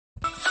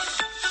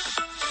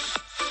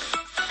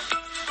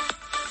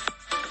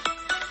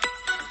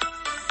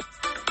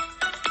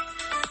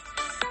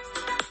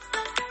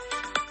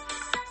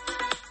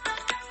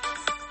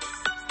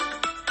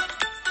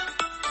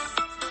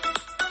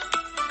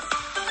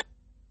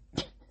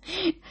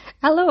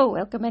Hello,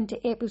 welcome into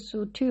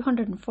episode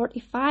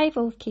 245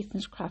 of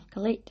Keithn's Craft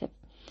Collective.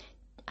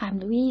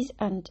 I'm Louise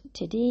and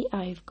today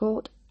I've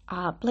got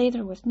a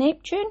blather with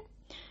Neptune,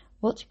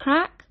 what's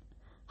crack,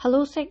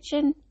 hello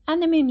section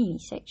and the Mimi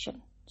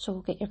section. So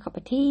get your cup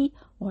of tea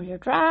or your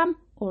dram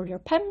or your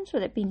pims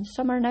with it being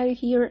summer now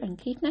here in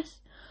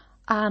Keithness,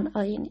 and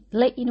I'll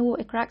let you know what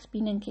the crack's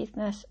been in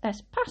Keithness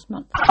this past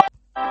month.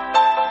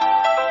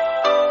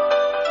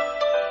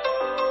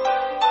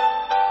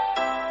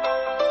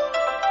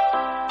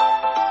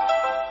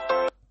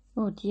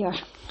 Oh dear.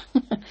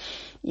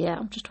 Yeah,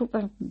 I'm just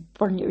hoping I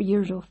burn your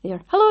ears off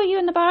there. Hello, you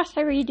in the bath,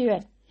 how are you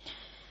doing?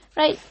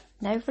 Right,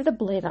 now for the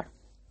blather.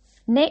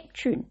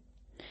 Neptune.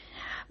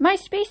 My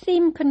space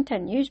theme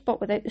continues,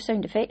 but without the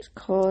sound effects,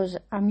 because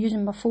I'm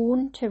using my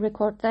phone to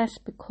record this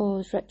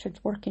because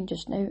Richard's working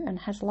just now and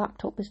his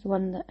laptop is the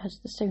one that has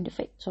the sound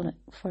effects on it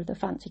for the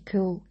fancy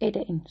cool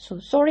editing. So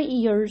sorry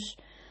ears,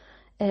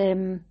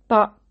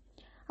 but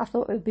I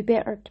thought it would be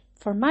better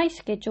for my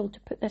schedule to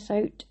put this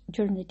out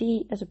during the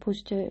day as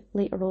opposed to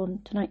later on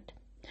tonight.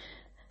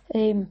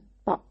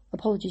 But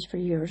apologies for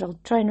yours.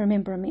 I'll try and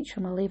remember and make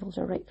sure my levels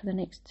are right for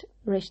the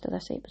rest of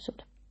this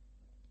episode.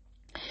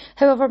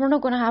 However, we're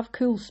not going to have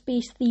cool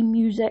space theme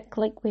music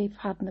like we've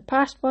had in the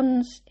past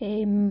ones.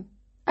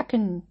 I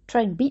can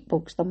try and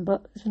beatbox them,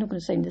 but it's not going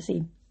to sound the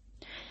same.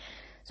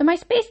 So my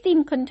space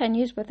theme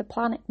continues with the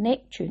planet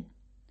Neptune.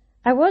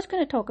 I was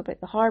going to talk about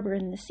the harbour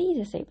and the sea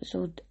this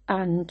episode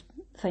and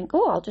think,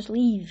 I'll just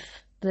leave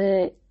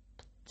the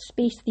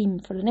space theme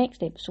for the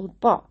next episode,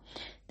 but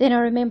then I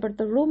remembered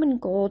the Roman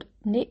god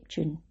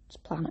Neptune's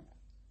planet.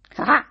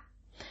 Haha!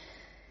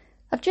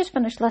 I've just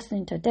finished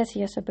listening to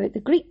Odysseus about the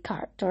Greek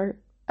character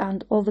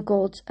and all the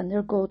gods, and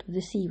their god of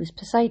the sea was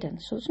Poseidon,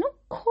 so it's not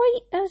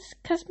quite as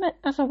kismet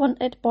as I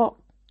wanted, but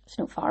it's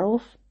not far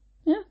off.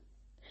 Yeah.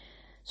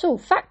 So,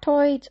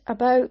 factoids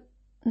about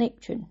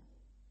Neptune.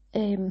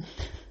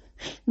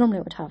 Normally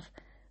I would have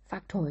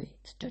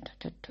factoids,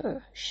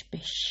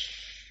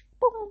 spish,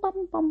 bum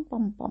bum bum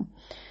bum bum,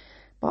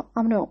 but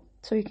I'm not,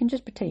 so you can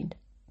just pretend.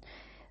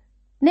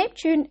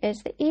 Neptune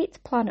is the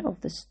 8th planet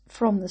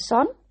from the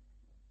Sun.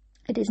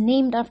 It is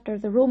named after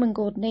the Roman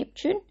god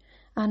Neptune,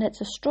 and its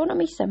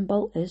astronomy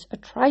symbol is a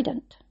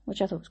trident,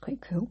 which I thought was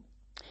quite cool.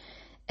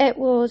 It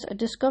was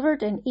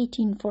discovered in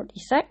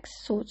 1846,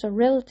 so it's a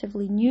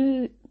relatively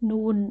new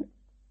known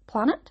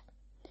planet.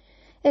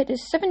 It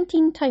is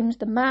 17 times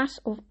the mass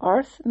of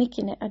Earth,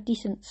 making it a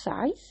decent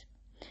size.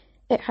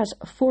 It has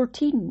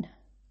 14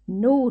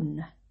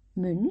 known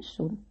moons,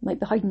 so might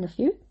be hiding a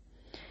few.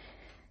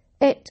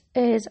 It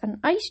is an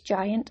ice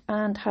giant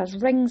and has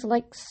rings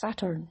like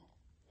Saturn.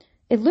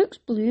 It looks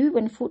blue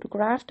when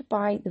photographed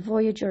by the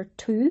Voyager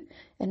 2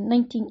 in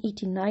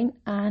 1989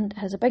 and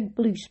has a big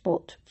blue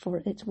spot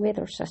for its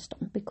weather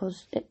system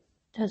because it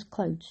has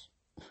clouds.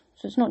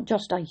 So it's not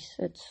just ice,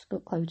 it's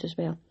got clouds as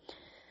well.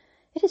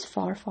 It is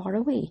far, far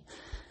away.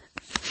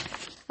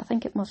 I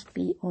think it must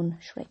be on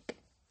Shrek.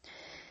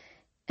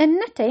 In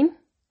knitting,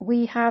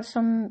 we have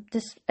some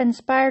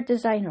inspired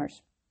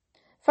designers.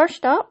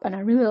 First up, and I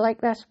really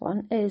like this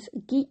one, is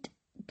Geet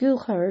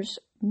Gulher's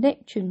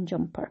Neptune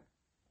jumper.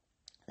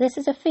 This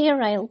is a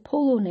Fair Isle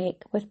polo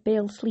neck with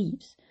bell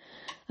sleeves,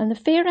 and the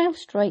Fair Isle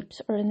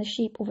stripes are in the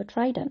shape of a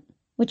trident,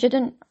 which I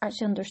didn't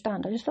actually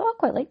understand. I just thought, I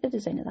quite like the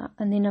design of that.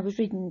 And then I was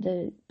reading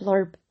the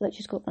blurb that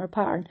she's got in her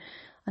pattern,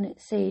 and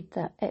it said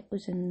that it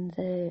was in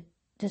the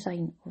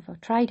design of a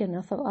trident.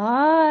 I thought,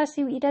 I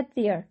see what you did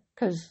there,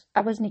 because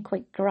I wasn't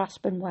quite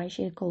grasping why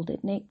she had called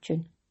it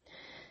Neptune.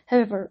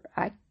 However,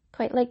 I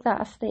quite like that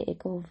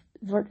aesthetic of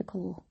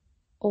vertical,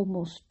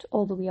 almost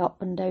all the way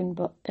up and down,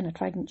 but in a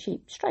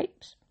trident-shaped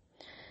stripes.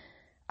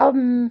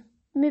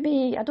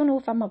 Maybe, I don't know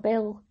if I'm a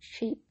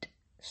bell-shaped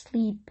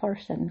sleeve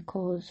person,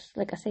 because,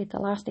 like I said the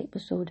last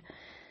episode,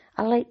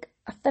 I like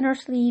a thinner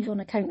sleeve on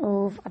account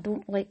of I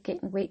don't like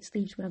getting wet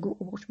sleeves when I go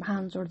to wash my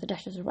hands or the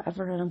dishes or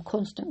whatever, and I'm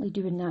constantly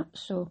doing that,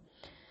 so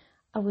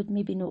I would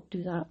maybe not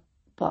do that,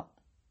 but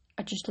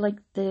I just like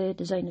the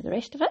design of the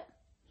rest of it.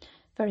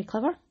 Very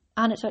clever,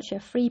 and it's actually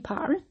a free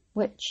pattern,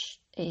 which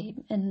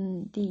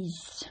in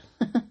these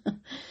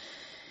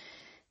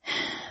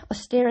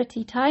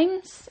austerity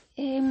times,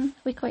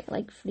 we quite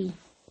like free.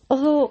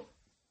 Although,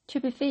 to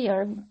be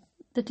fair,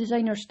 the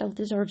designer still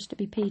deserves to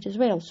be paid as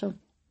well, so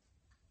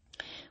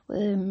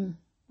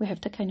we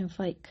have to kind of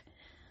like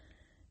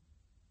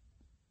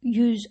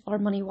use our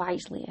money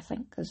wisely, I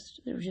think, because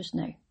they're just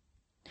now.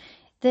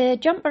 The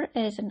jumper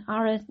is an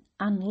aran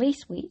and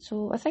lace weight,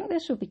 so I think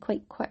this will be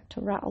quite quick to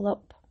rattle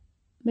up,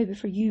 maybe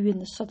for you in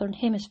the southern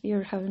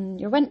hemisphere having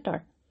your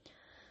winter.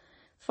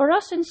 For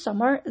us in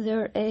summer,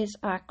 there is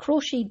a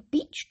crocheted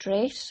beach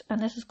dress,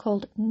 and this is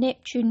called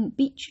Neptune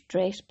Beach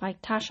Dress by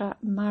Tasha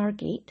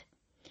Margate.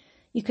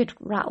 You could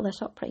rattle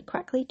this up pretty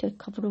quickly to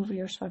cover over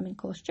your swimming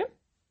costume.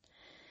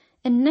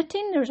 In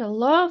knitting, there's a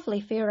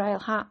lovely Fair Isle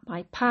hat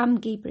by Pam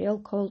Gabriel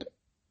called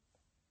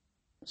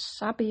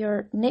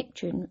Sabir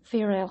Neptune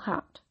Fair Isle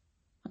hat.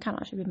 I can't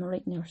actually read my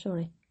writing there,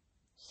 sorry.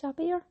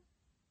 Sabir?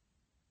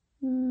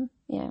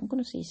 Yeah, I'm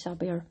going to say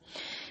Sabir,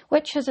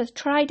 which has a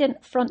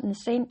trident front and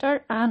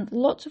centre and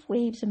lots of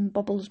waves and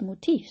bubbles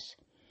motifs.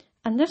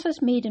 And this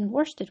is made in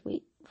worsted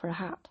weight for a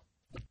hat.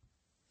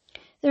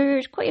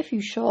 There's quite a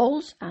few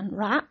shawls and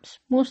wraps,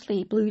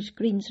 mostly blues,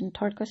 greens and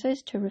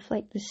turquoises to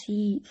reflect the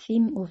sea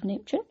theme of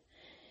Neptune.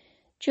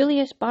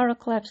 Julius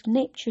Barraclough's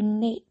Neptune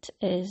net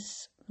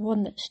is the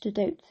one that stood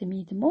out to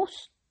me the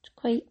most. It's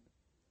quite,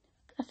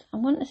 I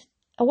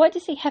want to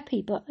say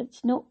hippie, but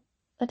it's not,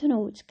 I don't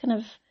know, it's kind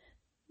of,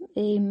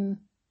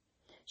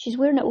 she's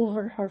wearing it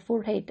over her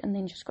forehead and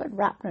then she's got it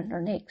wrapped around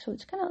her neck, so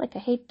it's kind of like a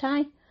head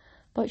tie,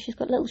 but she's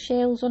got little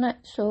shells on it,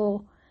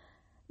 so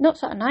not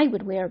something I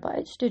would wear, but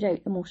it stood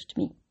out the most to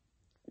me.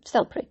 It's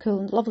still pretty cool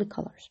and lovely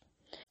colours.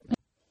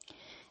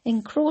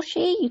 In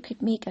crochet, you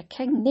could make a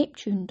King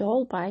Neptune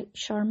doll by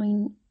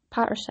Charmaine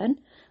Patterson,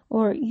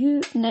 or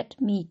You Knit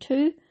Me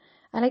Too.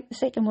 I like the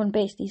second one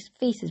best, his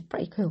face is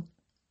pretty cool.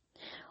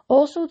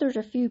 Also, there's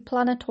a few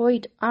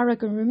planetoid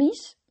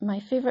arigurumis, my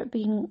favourite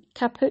being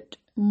Caput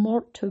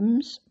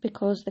Mortums,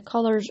 because the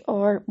colours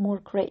are more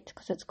correct,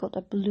 because it's got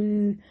a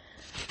blue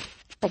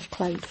big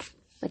cloud,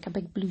 like a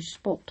big blue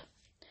spot.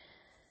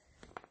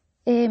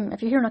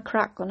 If you're hearing a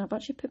crack on, I've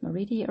actually put my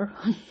radiator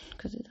on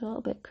because it's a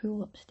little bit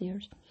cool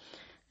upstairs.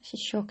 This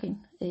is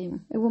shocking. It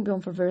won't be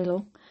on for very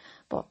long,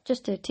 but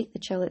just to take the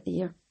chill out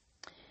the air.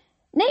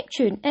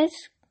 Neptune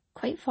is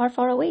quite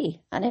far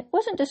away, and it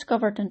wasn't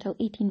discovered until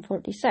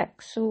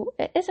 1846, so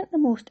it isn't the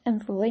most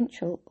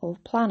influential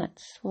of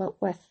planets,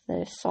 with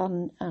the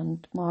Sun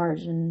and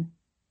Mars and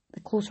the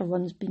closer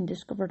ones being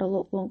discovered a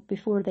lot long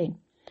before then.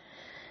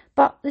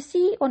 But the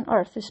sea on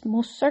Earth is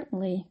most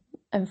certainly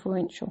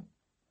influential.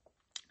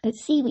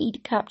 Its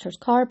seaweed captures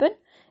carbon,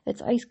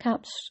 its ice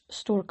caps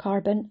store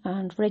carbon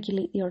and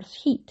regulate the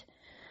Earth's heat.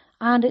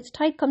 And its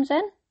tide comes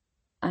in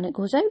and it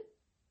goes out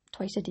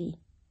twice a day,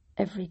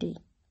 every day.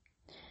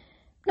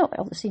 Not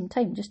all at the same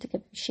time, just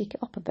to shake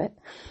it up a bit.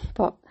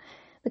 But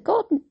the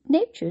god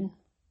Neptune,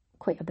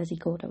 quite a busy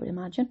god I would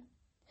imagine.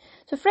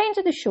 So friends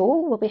of the show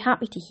will be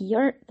happy to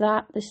hear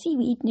that the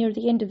seaweed near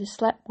the end of the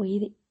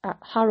slipway at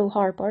Harrow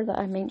Harbour that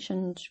I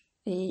mentioned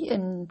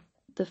in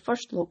the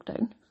first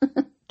lockdown,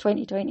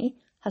 2020,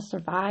 has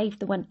survived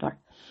the winter.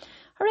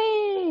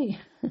 Hooray!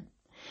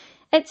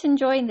 It's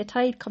enjoying the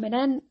tide coming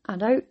in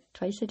and out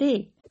twice a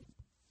day.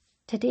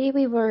 Today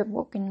we were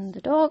walking the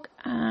dog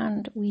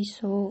and we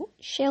saw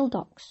shell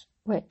ducks,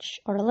 which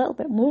are a little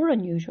bit more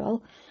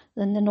unusual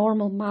than the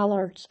normal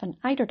mallards and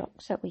eider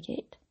ducks that we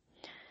get.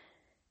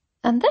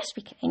 And this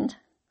weekend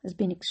has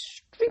been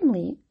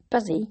extremely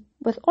busy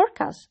with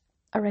orcas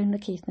around the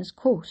Caithness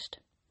coast.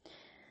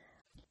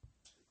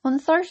 On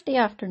Thursday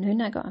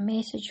afternoon, I got a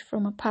message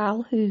from a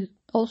pal who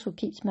also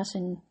keeps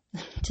missing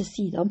to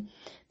see them,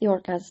 the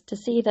orcas, to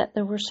say that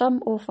there were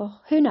some off of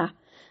Hoona,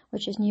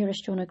 which is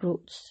nearest John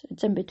O'Groats.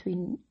 It's in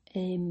between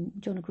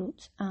John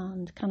O'Groats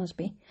and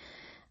Canasby,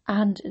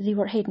 and they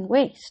were heading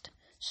west.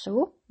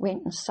 So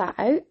went and sat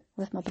out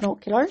with my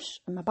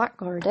binoculars in my back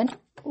garden,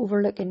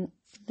 overlooking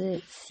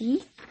the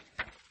sea.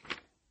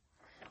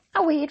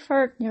 I waited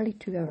for nearly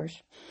 2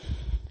 hours.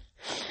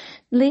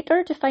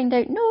 Later to find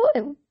out, no,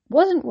 it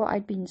wasn't what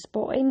I'd been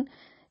spotting,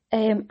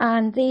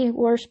 and they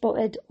were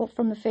spotted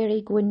from the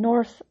ferry going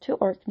north to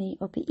Orkney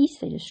up the east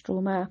side of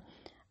Stroma,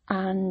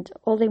 and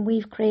all them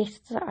wave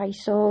crests that I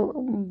saw,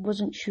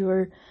 wasn't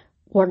sure,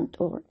 weren't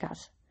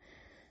orcas.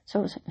 So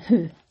I was like,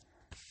 who?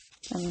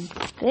 And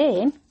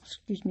then,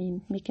 excuse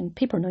me making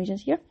paper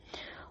noises here,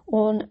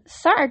 on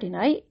Saturday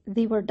night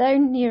they were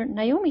down near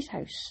Naomi's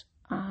house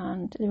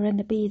and they were in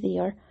the bay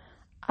there.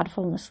 I'd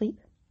fallen asleep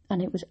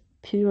and it was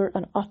pure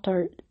and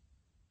utter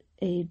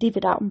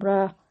David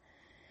Attenborough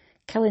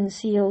killing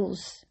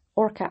seals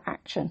orca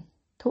action.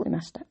 Totally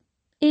missed it.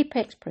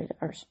 Apex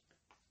predators.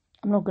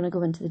 I'm not going to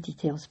go into the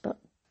details, but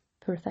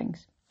poor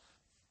things.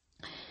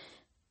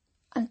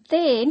 And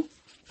then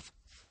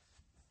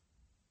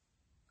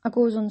I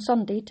goes on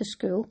Sunday to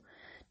school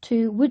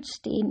to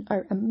Woodstane,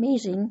 our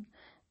amazing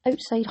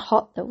outside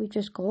hut that we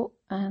just got.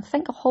 And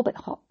think a hobbit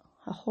hut.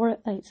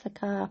 It's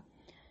like a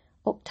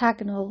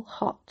octagonal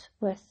hut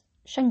with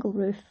shingle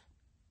roof,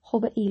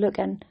 hobbit-y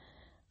looking,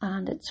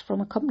 and it's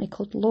from a company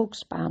called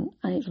Logspan,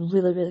 and it's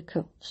really, really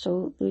cool.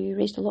 So we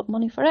raised a lot of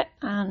money for it,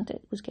 and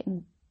it was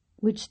getting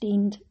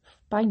wood-stained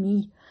by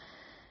me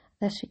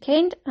this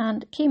weekend,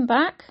 and came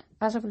back,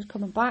 as I was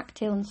coming back,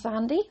 telling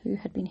Sandy, who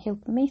had been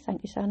helping me,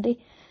 thank you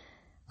Sandy,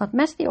 I'd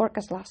missed the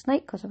orcas last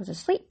night because I was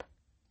asleep,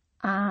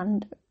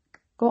 and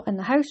got in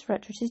the house.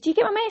 Richard says, do you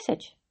get my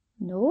message?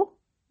 No.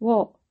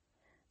 What?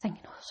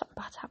 Thinking, oh, something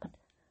bad's happened.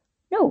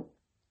 No.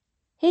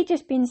 He'd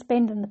just been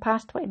spending the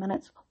past 20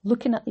 minutes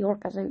looking at the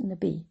orcas out in the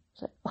bay. I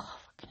was like, oh,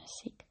 for goodness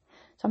sake.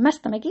 So I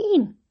missed them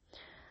again.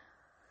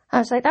 I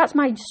was like, that's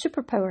my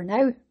superpower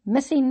now,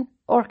 missing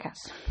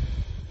orcas.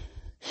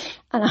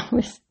 And I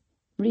was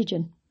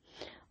raging.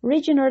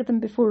 Raginger than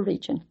before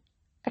raging.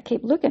 I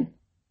kept looking.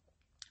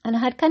 And I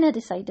had kind of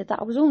decided that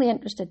I was only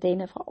interested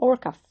then if an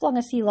orca flung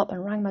a seal up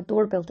and rang my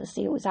doorbell to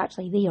say it was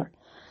actually there.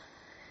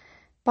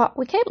 But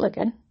we kept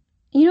looking,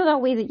 You know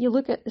that way that you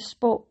look at the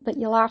spot that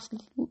you last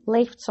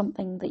left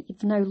something that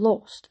you've now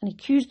lost and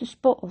accuse the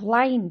spot of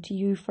lying to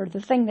you for the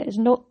thing that is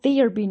not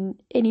there being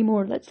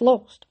anymore that's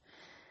lost.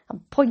 I'm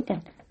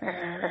pointing.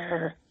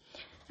 And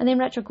then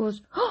Richard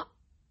goes, oh,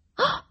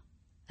 oh,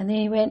 and then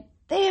he went,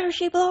 there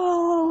she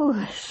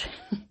blows.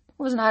 It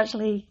wasn't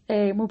actually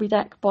Moby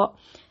Dick, but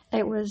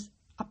it was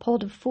a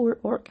pod of 4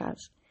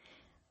 orcas.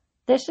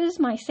 This is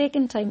my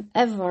second time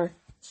ever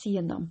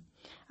seeing them.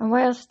 And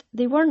whilst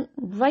they weren't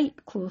right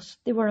close,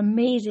 they were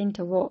amazing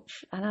to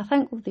watch. And I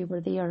think they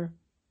were there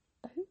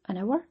about an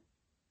hour.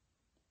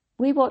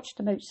 We watched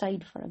them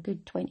outside for a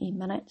good 20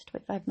 minutes,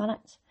 25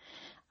 minutes.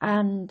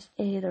 And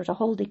there's a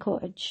holiday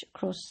cottage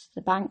across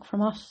the bank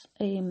from us.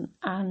 And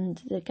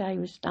the guy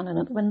was standing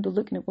at the window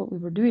looking at what we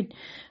were doing.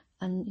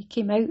 And he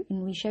came out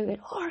and we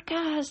shouted,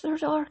 orcas,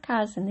 there's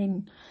orcas. And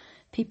then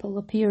people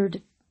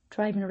appeared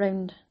driving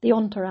around, the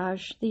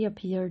entourage, they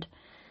appeared.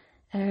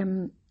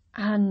 And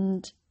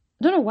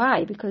I don't know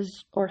why,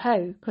 or how,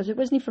 because it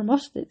wasn't from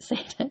us that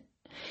said it.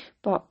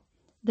 But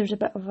there's a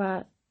bit of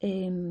a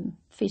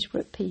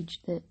Facebook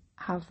page that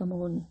have them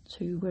on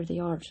to where they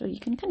are, so you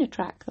can kind of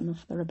track them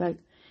if they're about.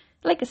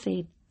 Like I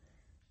said,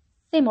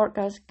 them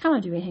orcas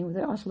can't do anything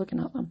without us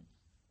looking at them.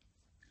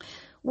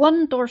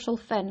 One dorsal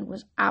fin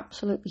was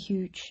absolutely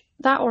huge.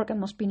 That orca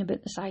must have been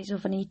about the size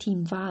of an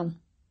 18 van.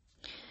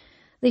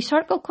 They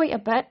circled quite a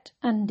bit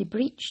and they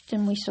breached,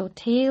 and we saw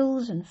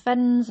tails and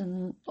fins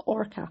and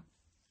orca.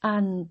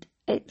 And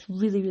it's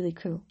really, really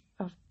cool.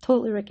 I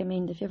totally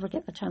recommend if you ever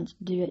get the chance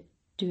to do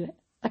it.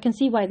 I can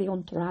see why the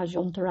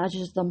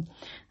entourages them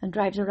and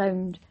drives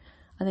around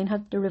and then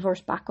had to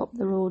reverse back up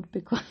the road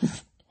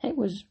because it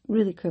was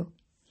really cool.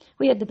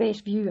 We had the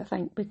best view, I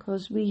think,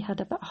 because we had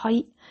a bit of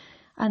height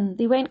and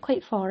they went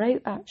quite far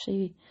out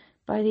actually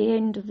by the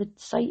end of the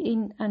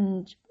sighting,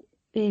 and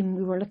we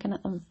were looking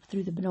at them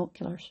through the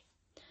binoculars.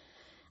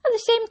 At the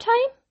same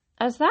time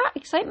as that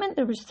excitement,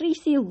 there was 3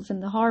 seals in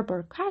the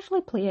harbour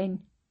casually playing,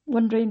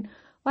 wondering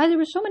why there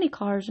were so many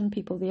cars and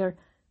people there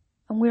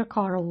and where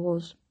Carl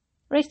was.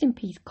 Rest in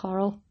peace,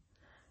 Carl.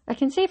 I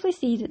can safely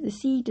see that the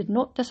sea did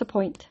not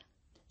disappoint.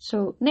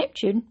 So,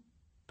 Neptune,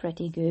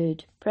 pretty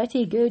good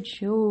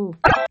show.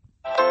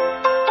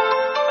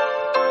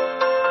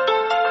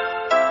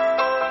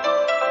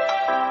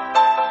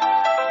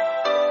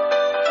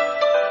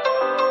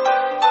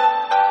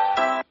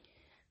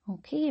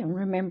 Okay, I'm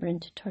remembering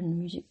to turn the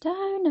music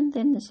down and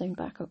then the sound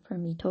back up for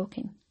me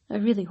talking. I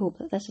really hope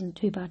that this isn't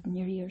too bad in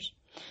your ears.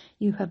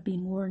 You have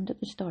been warned at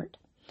the start.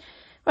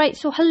 Right,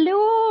 so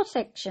hello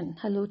section.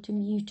 Hello to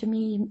me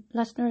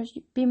listeners.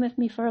 You've been with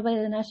me for a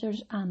while,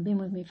 listeners, and been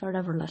with me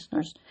forever,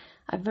 listeners.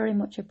 I very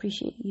much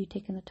appreciate you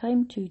taking the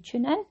time to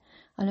tune in,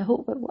 and I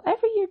hope that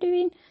whatever you're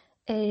doing,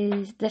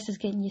 this is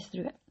getting you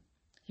through it.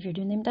 If you're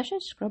doing them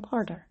dishes, scrub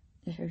harder.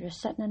 If you're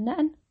just sitting and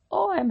knitting,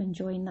 I'm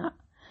enjoying that.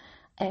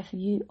 If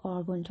you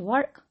are going to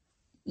work,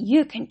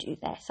 you can do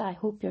this. I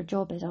hope your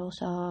job is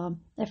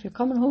awesome. If you're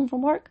coming home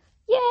from work,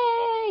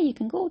 yay, you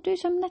can go do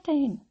some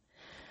knitting.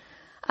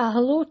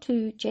 Hello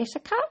to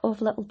Jessica of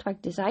Little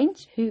Twig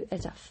Designs, who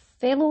is a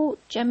fellow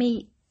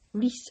Jimmy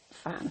Reese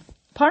fan.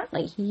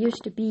 Apparently, he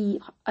used to be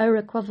our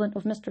equivalent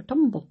of Mr.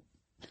 Tumble.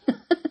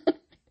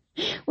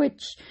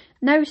 Which,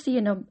 now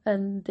seeing him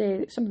and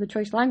some of the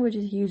choice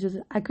languages he uses,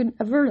 I couldn't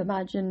ever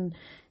imagine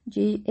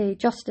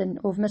Justin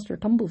of Mr.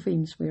 Tumble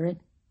fame swearing.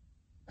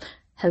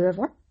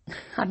 However,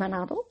 I'm an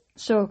adult,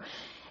 so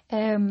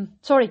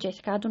sorry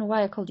Jessica, I don't know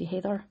why I called you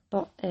Heather,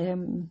 but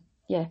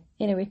yeah,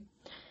 anyway.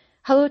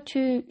 Hello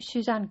to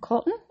Suzanne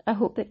Cotton. I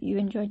hope that you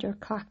enjoyed your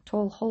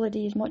Clacktal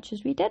holiday as much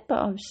as we did, but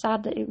I was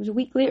sad that it was a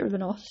week later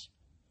than us.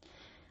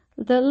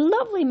 The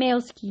lovely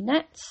Melski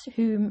Knits,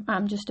 whom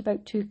I'm just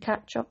about to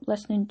catch up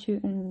listening to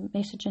and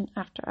messaging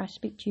after I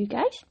speak to you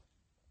guys.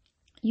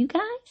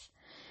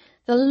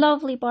 The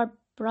lovely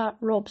Barbara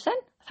Robson.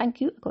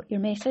 Thank you, I got your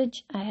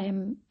message. I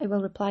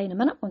will reply in a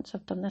minute once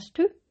I've done this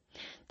too.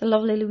 The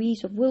lovely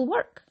Louise of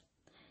Woolwork.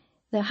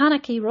 The Hannah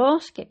K.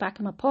 Ross, Get Back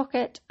in My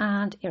Pocket,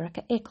 and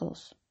Erica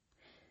Eccles.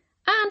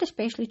 And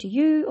especially to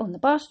you on the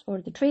bus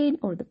or the train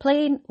or the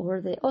plane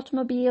or the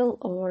automobile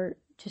or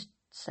just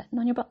sitting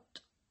on your butt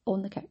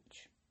on the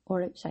couch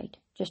or outside.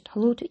 Just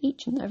hello to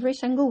each and every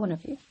single one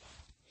of you.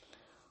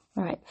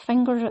 Alright,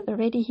 fingers at the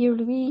ready here,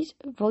 Louise.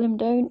 Volume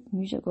down,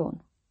 music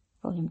on.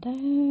 Volume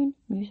down,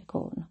 music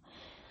on.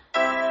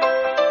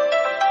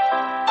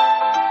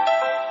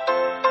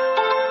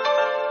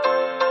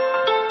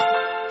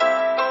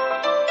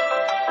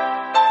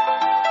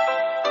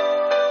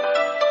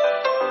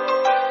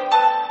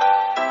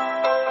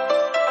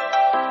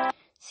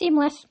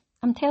 Seamless.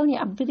 I'm telling you,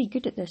 I'm really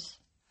good at this.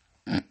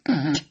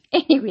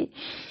 Anyway,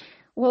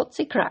 what's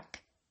the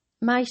crack?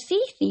 My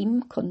sea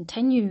theme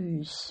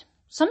continues.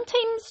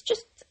 Sometimes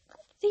just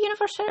the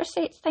universe sort of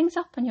sets things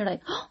up and you're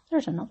like, oh,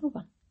 there's another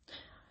one.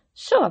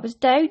 So I was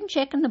down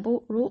checking the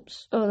boat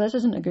ropes. Oh, this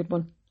isn't a good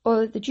one.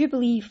 Oh, the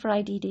Jubilee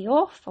Friday day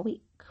off a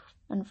week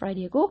and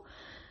Friday ago.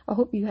 I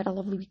hope you had a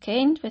lovely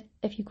weekend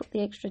if you got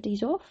the extra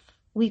days off.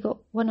 We got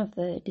one of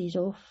the days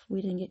off.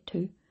 We didn't get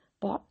 2.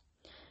 But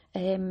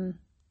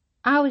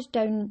I was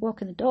down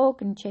walking the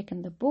dog and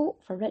checking the boat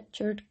for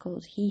Richard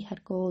because he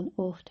had gone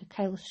off to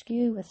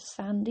Kilskew with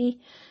Sandy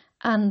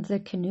and the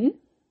canoe.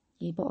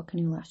 He bought a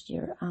canoe last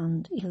year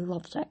and he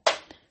loves it.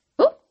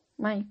 Oh,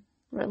 my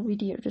little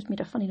radiator just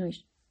made a funny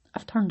noise.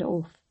 I've turned it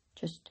off.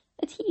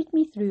 It's heated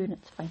me through and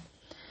it's fine.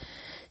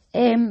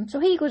 So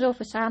he goes off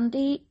with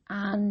Sandy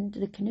and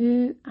the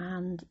canoe,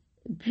 and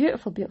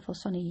beautiful, beautiful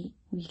sunny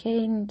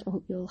weekend. I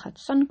hope you all had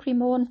sun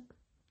cream on.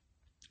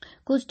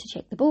 Goes to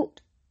check the boat,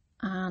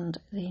 and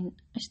then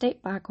I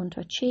stepped back onto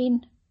a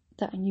chain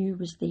that I knew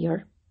was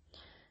there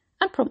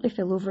and promptly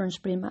fell over and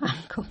sprained my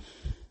ankle.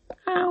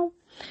 Ow.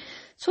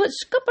 So it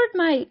scuppered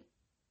my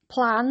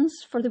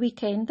plans for the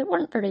weekend that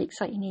weren't very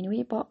exciting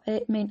anyway, but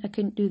it meant I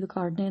couldn't do the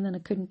gardening and I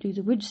couldn't do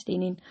the wood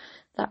staining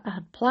that I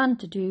had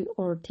planned to do,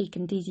 or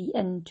taking Daisy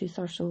into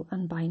Thurso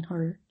and buying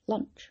her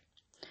lunch.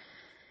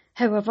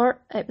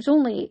 However, it was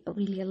only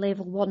really a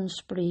level 1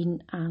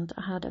 sprain, and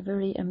I had a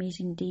very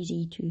amazing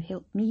Daisy to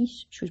help me.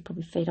 She was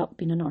probably fed up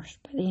being a nurse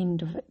by the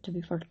end of it, to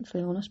be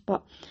perfectly honest,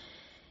 but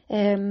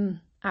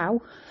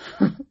ow.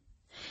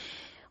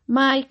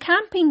 My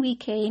camping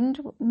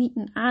weekend,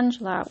 meeting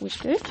Angela, was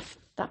good.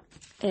 That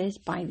is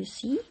by the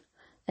sea.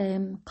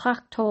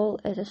 Clachtall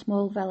is a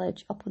small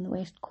village up on the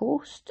west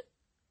coast,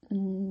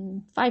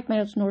 5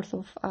 miles north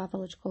of a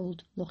village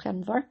called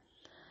Lochinver,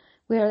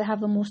 where they have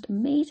the most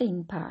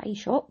amazing pie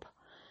shop.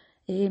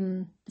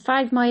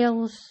 5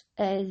 miles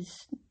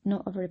is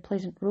not a very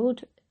pleasant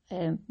road.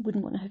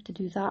 Wouldn't want to have to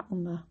do that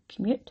on my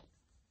commute.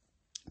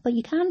 But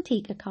you can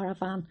take a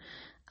caravan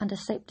and a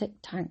septic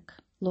tank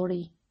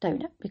lorry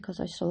down it, because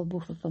I saw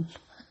both of them.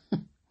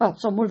 Well,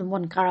 saw more than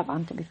one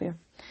caravan, to be fair.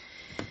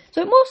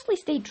 So it mostly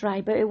stayed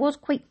dry, but it was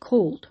quite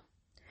cold.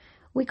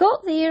 We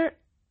got there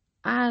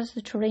as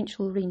the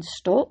torrential rain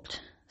stopped,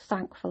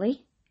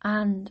 thankfully,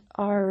 and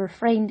our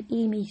friend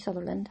Amy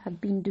Sutherland had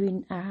been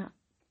doing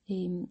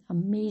an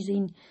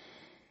amazing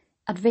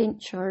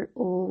adventure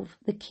of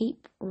the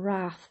Cape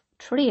Wrath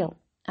Trail.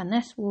 And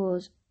this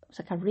was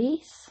like a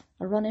race,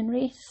 a running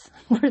race,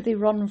 where they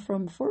run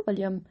from Fort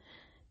William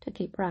to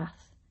Cape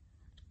Wrath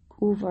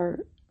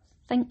over,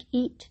 I think,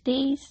 8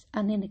 days,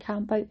 and then they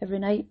camp out every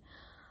night.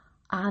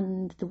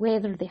 And the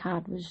weather they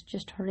had was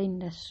just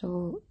horrendous,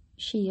 so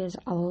she is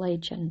a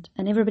legend.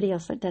 And everybody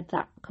else that did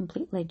that,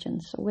 complete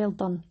legends, so well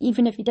done.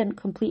 Even if you didn't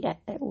complete it,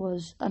 it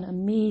was an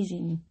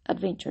amazing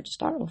adventure to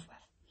start off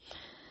with.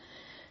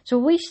 So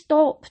we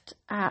stopped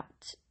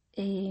at,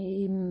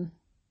 I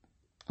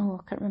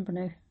can't remember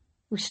now.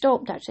 We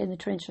stopped actually in the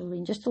torrential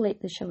rain just to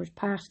let the showers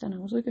pass, and I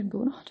was looking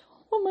going, oh,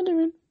 what am I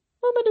doing?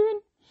 What am I doing?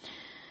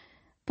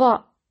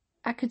 But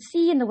I could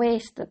see in the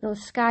west that the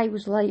sky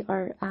was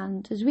lighter,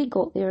 and as we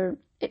got there,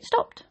 it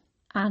stopped.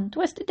 And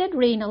whilst it did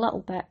rain a little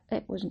bit,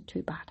 it wasn't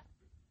too bad.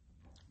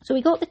 So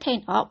we got the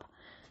tent up,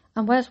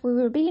 and whilst we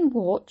were being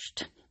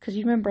watched, because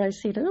you remember I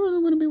said, I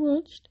don't want to be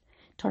watched,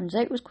 turns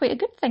out it was quite a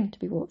good thing to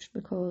be watched,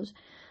 because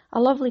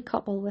a lovely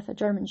couple with a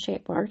German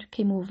Shepherd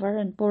came over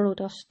and borrowed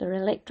us their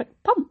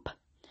electric pump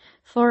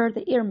for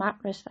the air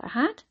mattress that I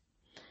had,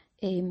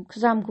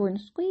 because I'm going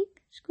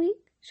squeak, squeak,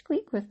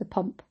 squeak with the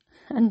pump.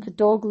 And the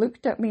dog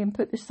looked at me and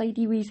put the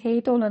sideways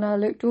head on, and I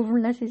looked over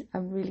and I said,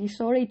 I'm really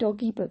sorry,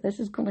 doggy, but this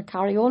is going to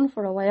carry on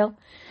for a while.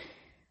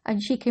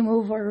 And she came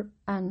over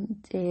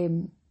and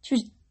she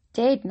was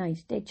dead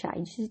nice, dead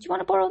chatty. She said, do you want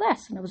to borrow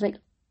this? And I was like,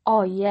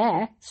 oh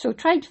yeah. So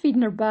tried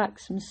feeding her back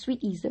some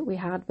sweeties that we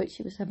had, but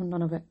she was having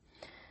none of it.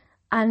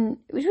 And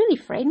it was really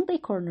friendly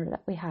corner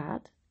that we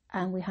had.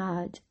 And we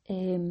had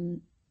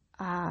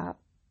a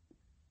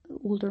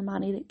older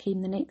manny that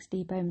came the next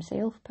day by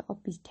himself, put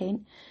up his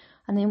tent.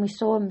 And then we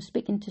saw him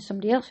speaking to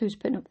somebody else who was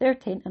putting up their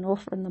tent and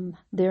offering them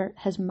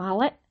his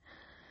mallet.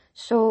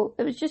 So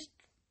it was just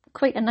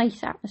quite a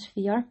nice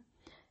atmosphere.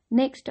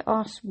 Next to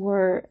us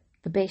were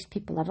the best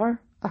people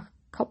ever, a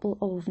couple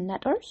of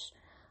knitters.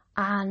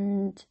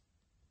 And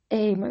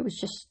it was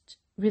just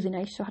really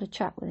nice, so I had a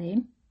chat with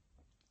them.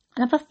 And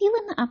I have a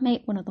feeling that I've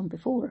met one of them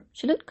before.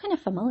 She looked kind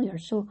of familiar,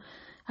 so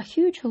a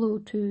huge hello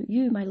to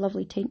you, my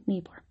lovely tent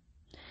neighbour.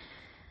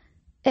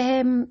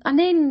 And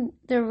then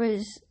there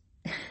was...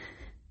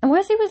 And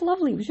Wesley was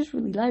lovely, he was just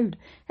really loud.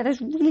 He had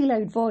this really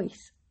loud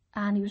voice.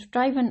 And he was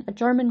driving a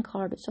German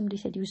car, but somebody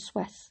said he was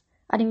Swiss.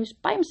 And he was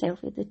by himself,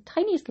 he had the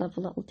tiniest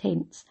little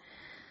tents.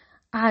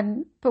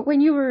 But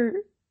when you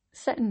were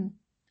sitting,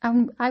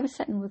 I was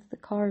sitting with the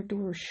car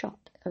door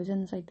shut. I was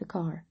inside the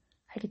car.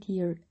 I could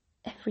hear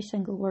every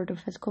single word of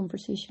his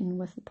conversation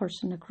with the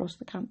person across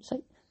the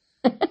campsite.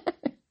 But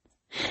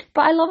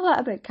I love that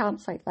about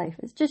campsite life.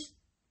 It's just,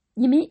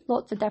 you meet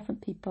lots of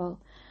different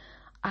people.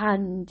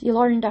 And you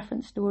learn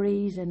different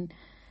stories, and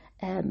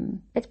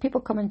it's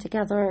people coming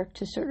together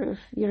to sort of,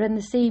 you're in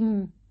the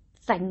same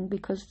thing,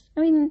 because,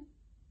 I mean,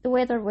 the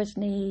weather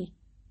wasn't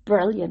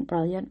brilliant,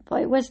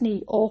 but it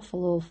wasn't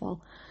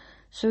awful.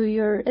 So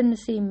you're in the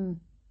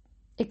same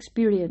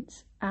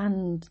experience,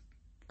 and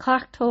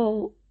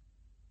Clachtall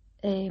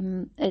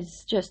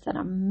is just an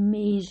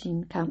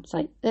amazing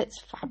campsite.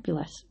 It's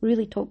fabulous,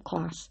 really top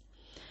class.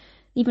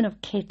 Even have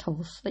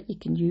kettles that you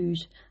can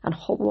use, and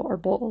hot water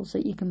bottles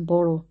that you can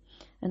borrow.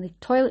 And the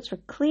toilets are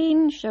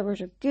clean,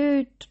 showers are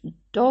good,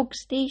 dog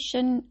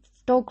station,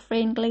 dog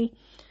friendly.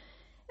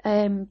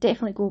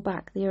 Definitely go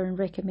back there and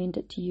recommend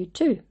it to you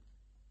too.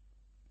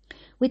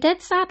 We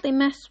did sadly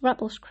miss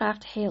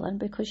Ripplescraft Helen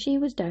because she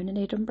was down in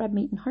Edinburgh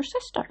meeting her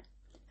sister.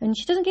 And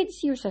she doesn't get to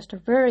see her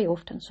sister very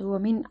often, so I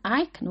mean,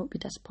 I cannot be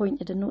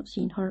disappointed in not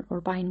seeing her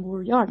or buying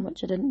more yarn,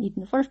 which I didn't need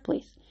in the first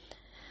place.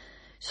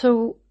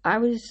 So I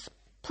was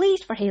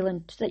pleased for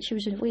Helen that she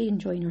was really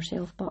enjoying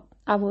herself, but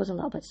I was a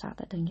little bit sad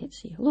that I didn't get to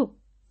say hello.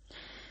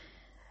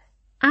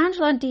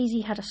 Angela and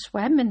Daisy had a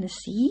swim in the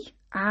sea,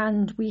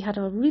 and we had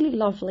a really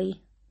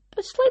lovely,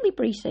 but slightly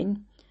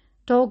bracing,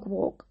 dog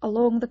walk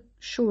along the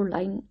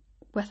shoreline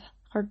with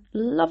her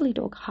lovely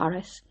dog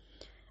Harris.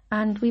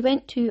 And we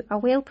went to a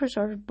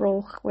well-preserved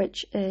broch,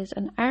 which is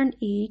an Iron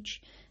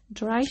Age,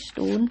 dry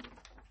stone,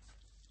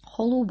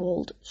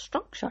 hollow-walled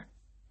structure.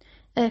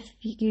 If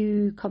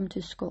you come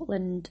to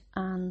Scotland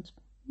and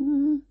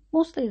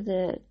mostly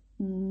the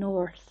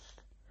north,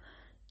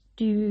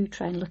 do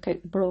try and look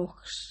out the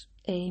brochs.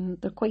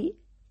 They're quite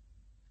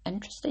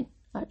interesting,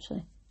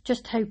 actually.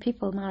 Just how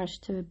people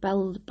managed to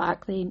build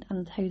back then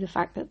and how the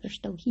fact that they're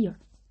still here.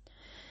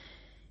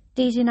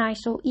 Daisy and I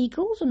saw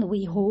eagles on the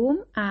way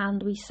home,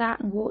 and we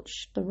sat and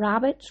watched the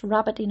rabbits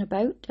rabbiting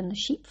about and the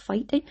sheep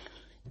fighting.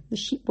 The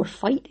sheep were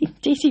fighting.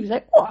 Daisy was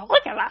like, "Oh,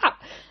 look at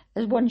that!"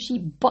 As one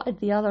sheep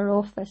butted the other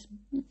off this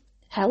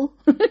hill,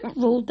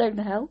 rolled down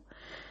the hill.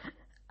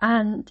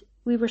 And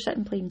we were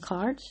sitting playing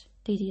cards.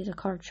 Daisy is a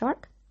card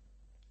shark.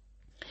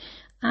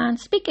 And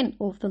speaking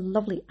of the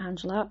lovely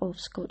Angela of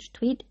Scotch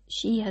Tweed,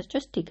 she has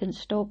just taken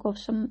stock of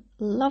some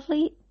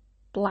lovely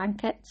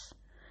blankets.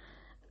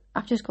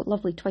 I've just got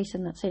lovely twice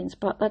in that sentence,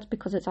 but that's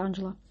because it's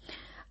Angela.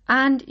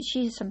 And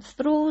she has some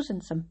throws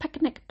and some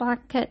picnic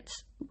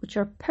blankets, which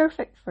are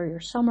perfect for your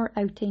summer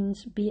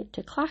outings, be it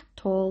to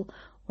Clachtall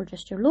or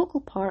just your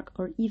local park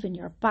or even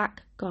your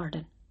back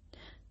garden.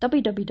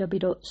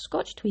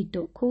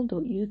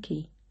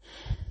 www.scotchtweed.co.uk.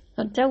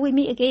 Until we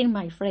meet again,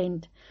 my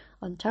friend.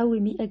 Until we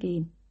meet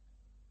again.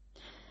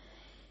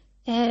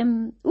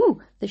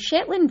 The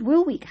Shetland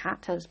Wool Week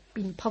hat has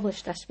been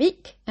published this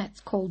week. It's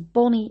called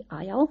Bonnie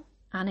Isle,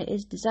 and it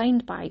is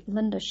designed by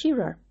Linda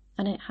Shearer,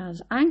 and it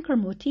has anchor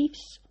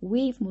motifs,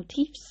 wave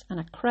motifs, and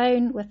a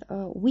crown with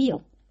a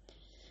wheel.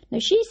 Now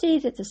she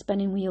says it's a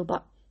spinning wheel,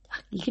 but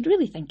you could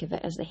really think of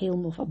it as the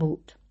helm of a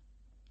boat.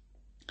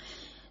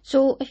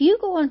 So if you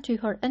go onto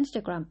her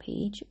Instagram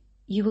page,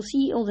 you will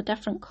see all the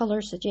different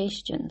colour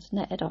suggestions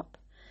knitted up.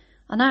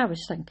 And I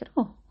was thinking,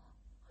 I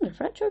wonder if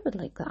Richard would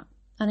like that.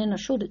 And then I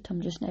showed it to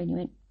him just now and he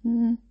went,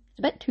 it's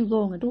a bit too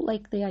long. I don't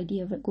like the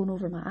idea of it going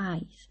over my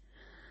eyes.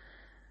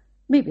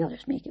 Maybe I'll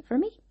just make it for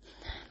me.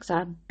 Because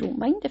I don't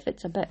mind if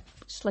it's a bit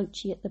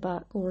slouchy at the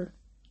back, or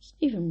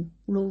even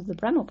roll the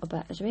brim up a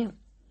bit as well.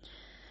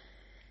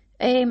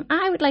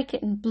 I would like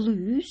it in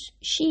blues.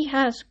 She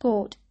has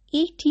got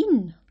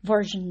 18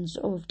 versions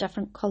of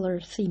different colour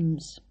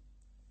themes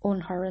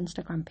on her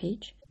Instagram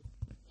page.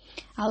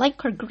 I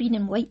like her green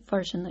and white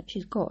version that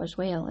she's got as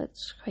well.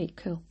 It's quite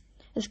cool.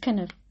 It's kind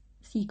of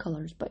sea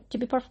colours, but to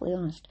be perfectly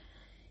honest,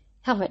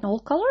 have it in all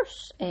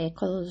colours,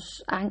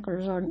 because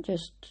anchors aren't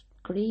just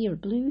grey or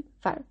blue. In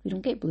fact, you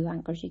don't get blue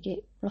anchors, you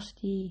get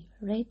rusty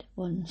red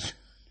ones,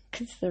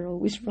 because they're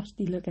always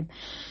rusty looking.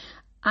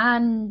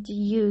 And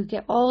you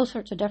get all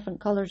sorts of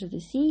different colours of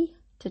the sea.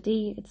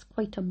 Today it's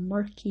quite a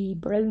murky,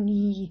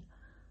 browny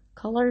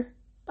colour.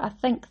 I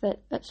think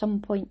that at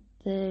some point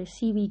the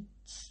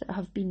seaweeds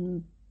have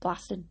been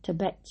blasted to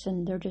bits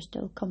and they're just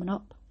still coming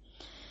up.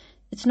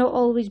 It's not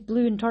always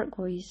blue and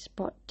turquoise,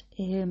 but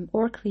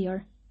or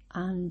clear,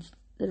 and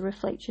the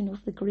reflection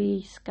of the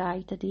grey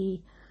sky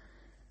today.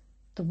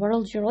 The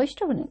world's your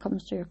oyster when it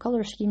comes to your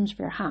colour schemes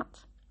for your hat.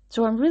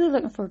 So I'm really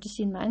looking forward to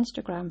seeing my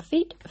Instagram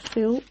feed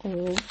full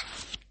of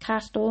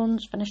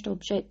cast-ons, finished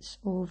objects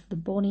of the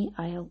Bonnie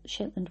Isle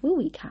Shetland Wool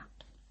Week hat.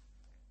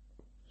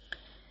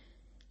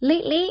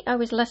 Lately I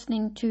was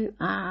listening to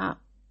a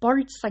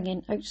bird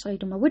singing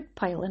outside on my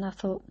woodpile, and I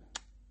thought,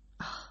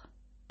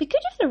 be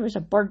good if there was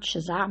a bird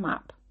Shazam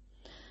app.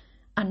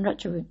 And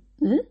Richard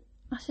went,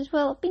 I said,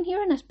 well, I've been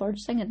hearing this bird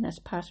singing this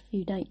past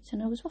few nights,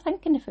 and I was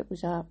thinking if it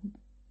was a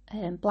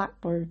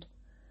blackbird.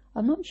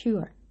 I'm not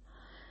sure.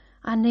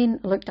 And then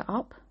I looked it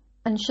up,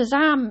 and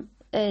Shazam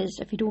is,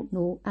 if you don't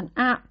know, an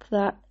app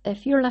that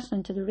if you're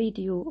listening to the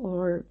radio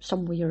or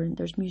somewhere and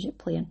there's music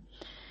playing,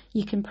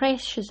 you can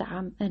press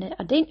Shazam and it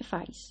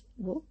identifies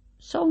what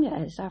song it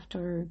is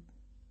after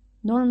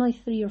normally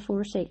 3 or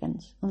 4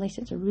 seconds, unless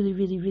it's a really,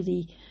 really,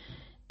 really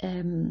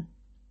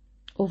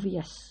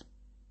obvious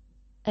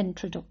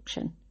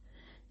introduction.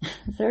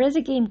 There is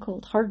a game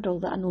called Hurdle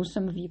that I know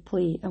some of you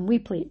play, and we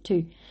play it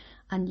too.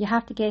 And you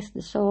have to guess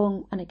the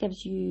song, and it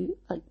gives you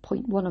like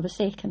 0.1 of a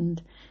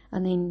second.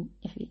 And then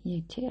if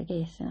you take a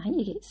guess, and I think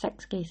you get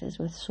 6 guesses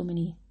with so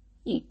many,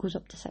 it goes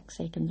up to 6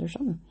 seconds or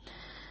something.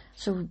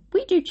 So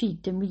we do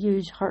cheat and we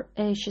use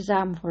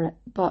Shazam for it,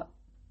 but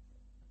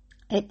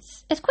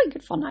it's quite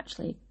good fun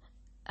actually.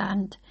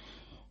 And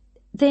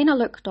then I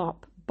looked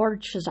up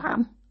bird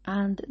Shazam,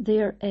 and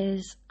there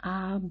is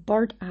a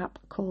bird app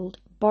called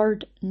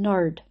Bird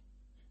Nerd.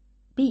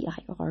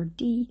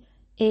 Birdnerd.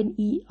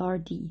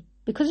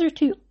 Because there are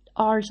 2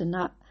 R's in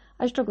that,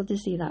 I struggle to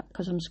say that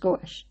because I'm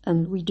Scottish,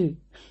 and we do.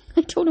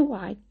 I don't know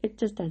why, it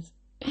just is.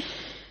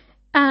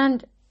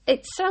 And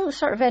it's still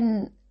sort of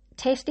in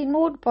testing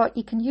mode, but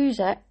you can use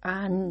it,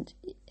 and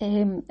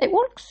it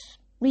works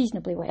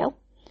reasonably well.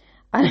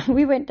 And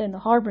we went down the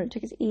harbour, and it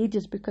took us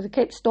ages because it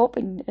kept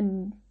stopping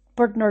and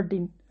bird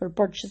nerding or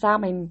bird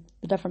shazamming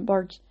the different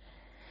birds.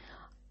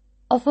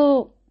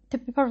 Although, to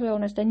be perfectly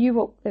honest, I knew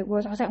what it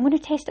was. I was like, I'm going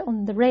to test it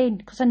on the wren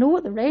because I know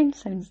what the wren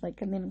sounds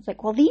like. And then I was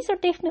like, well, these are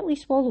definitely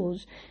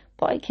swallows,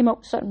 but it came up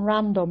with something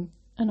random,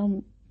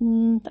 and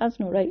that's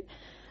not right.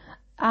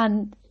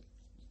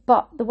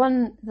 But the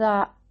one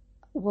that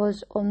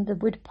was on the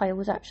wood pile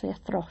was actually a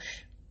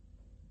thrush,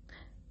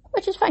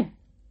 which is fine.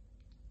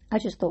 I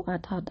just thought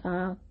I'd had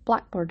a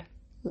blackbird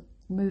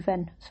move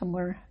in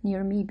somewhere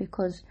near me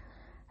because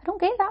I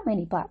don't get that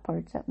many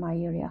blackbirds at my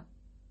area.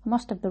 I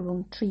must have the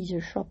wrong trees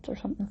or shrubs or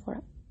something for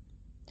it.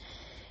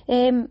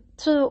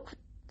 So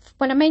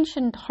when I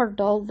mentioned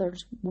hurdle,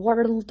 there's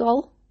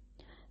whirldle,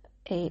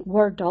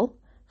 wordle,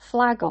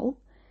 flaggle,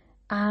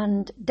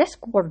 and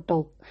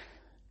discwordle.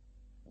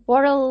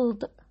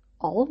 Whirldle,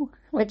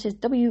 which is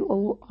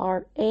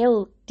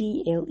WORLDLE,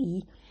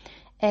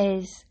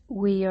 is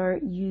where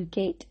you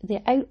get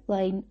the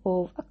outline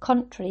of a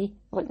country.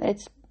 Well,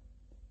 it's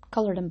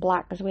coloured in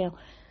black as well,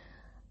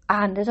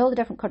 and there's all the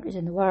different countries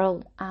in the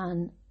world,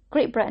 and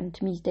Great Britain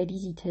to me is dead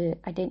easy to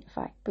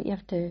identify, but you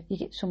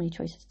get so many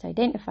choices to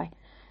identify.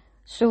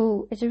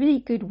 So it's a really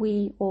good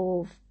way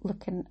of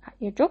looking at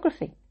your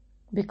geography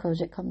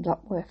because it comes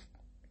up with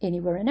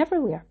anywhere and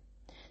everywhere.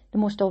 The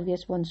most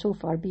obvious one so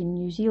far being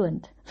New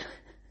Zealand.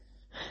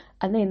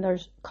 And then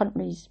there's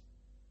countries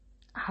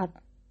I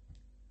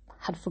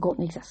had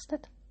forgotten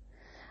existed.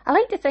 I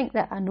like to think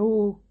that I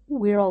know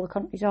where all the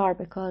countries are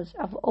because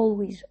I've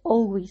always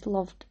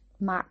loved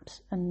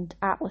maps and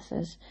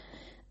atlases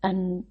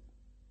and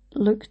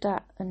looked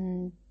at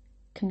and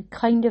can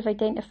kind of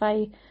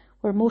identify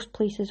where most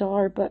places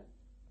are,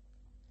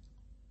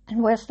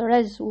 and whilst there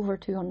is over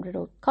 200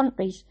 odd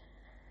countries,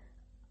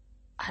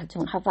 I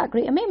don't have that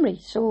great a memory,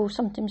 so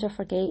sometimes I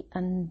forget,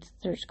 and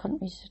there's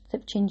countries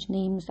that have changed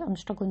names that I'm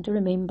struggling to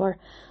remember.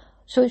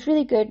 So it's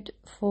really good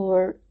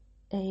for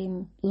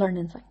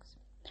learning things.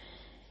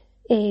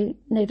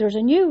 Now there's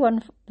a new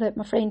one that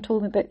my friend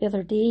told me about the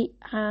other day,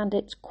 and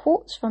it's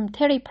quotes from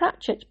Terry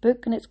Pratchett's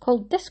book, and it's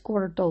called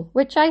Discworld,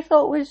 which I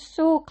thought was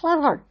so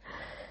clever.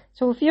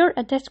 So if you're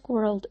a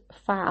Discworld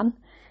fan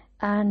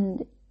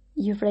and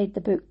you've read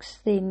the books,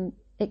 then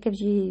it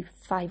gives you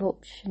 5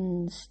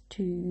 options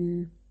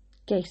to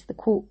guess the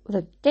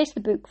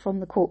book from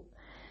the quote.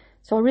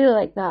 So I really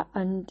like that,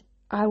 and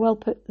I will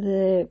put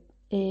the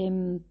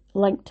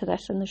link to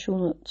this in the show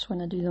notes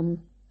when I do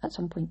them at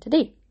some point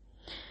today.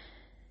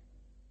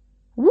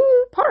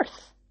 Woo,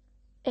 Perth!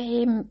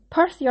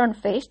 Perth Yarn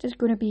Fest is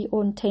going to be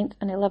on 10th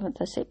and 11th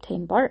of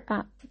September,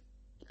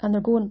 and they're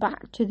going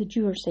back to the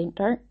Dewar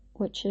Centre,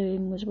 which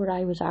was where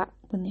I was at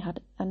when they had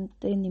it, and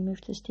then they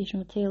moved to the Station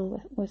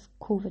Hotel with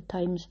COVID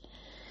times.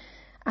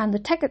 And the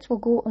tickets will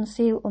go on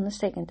sale on the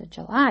 2nd of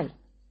July.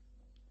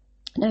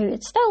 Now,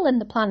 it's still in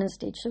the planning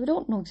stage, so we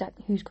don't know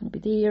exactly who's going to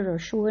be there or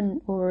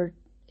showing or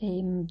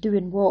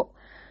doing what,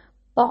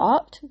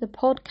 but the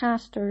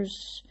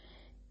podcasters'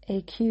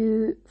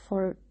 queue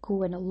for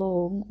going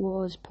along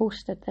was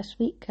posted this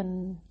week,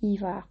 and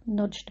Eva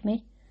nudged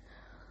me,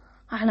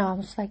 and I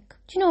was like,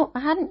 do you know,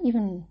 I hadn't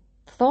even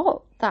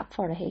thought that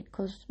far ahead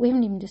because we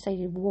haven't even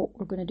decided what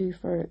we're going to do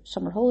for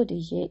summer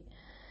holidays yet.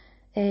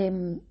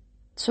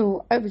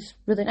 So it was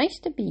really nice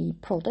to be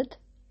prodded,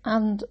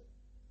 and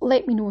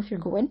let me know if you're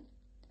going.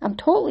 I'm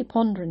totally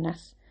pondering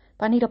this,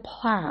 but I need a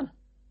plan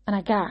and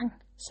a gang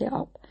set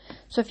up.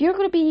 So if you're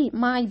going to be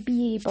my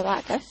B.A.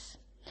 Baracus,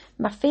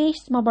 my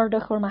Face, my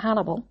Murdoch, or my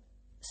Hannibal,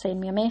 send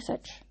me a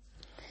message.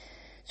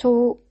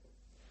 So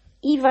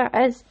Eva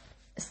is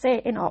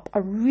setting up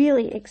a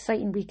really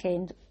exciting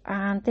weekend,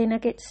 and then I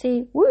get to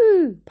say,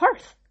 woo,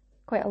 Perth,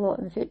 quite a lot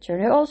in the future.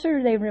 And it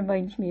also then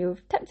reminds me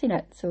of Tipsy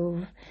Knits,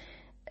 so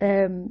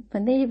when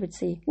they would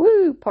say,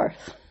 woo,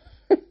 Perth.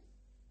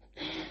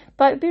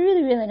 But it'd be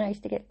really, really nice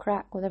to get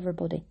crack with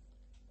everybody.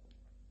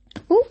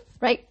 Oh,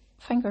 right,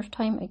 fingers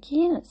time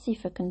again. Let's see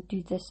if I can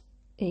do this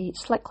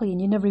slickly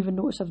and you never even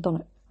notice I've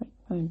done it.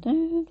 Right.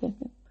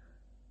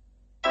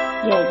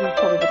 Yeah, you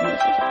probably didn't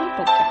notice it's a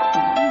big gap.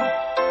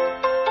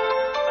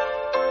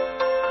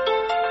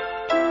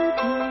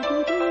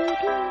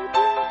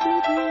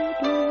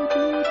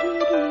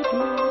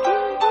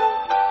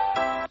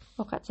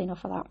 Oh, that's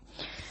enough of that.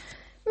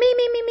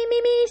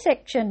 Me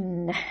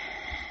section.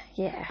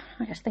 Yeah,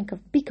 I just think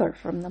of Beaker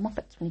from the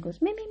Muppets when he goes,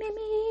 me.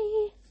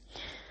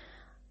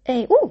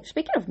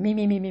 Speaking of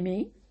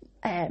me,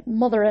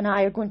 Mother and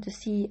I are going to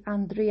see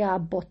Andrea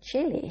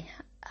Bocelli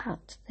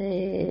at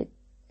the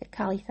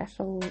Cali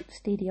Thistle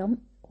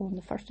Stadium on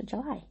the 1st of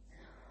July.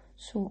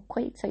 So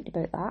quite excited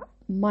about that.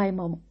 My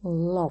mum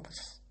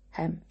loves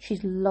him.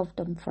 She's loved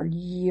him for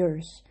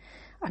years.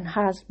 and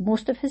has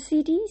most of his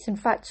CDs. In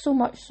fact, so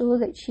much so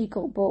that she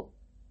got bought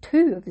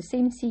 2 of the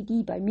same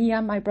CD by me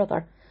and my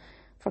brother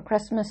for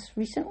Christmas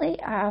recently,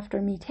 after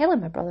me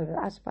telling my brother that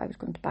that's what I was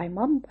going to buy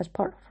Mum as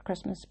part of her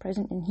Christmas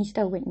present, and he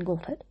still went and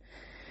got it.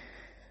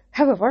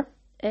 However,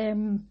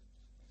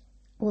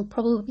 we'll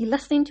probably be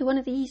listening to one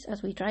of these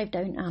as we drive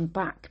down and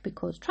back,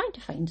 because trying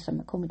to find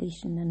some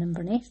accommodation in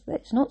Inverness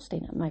that's not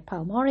staying at my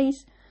pal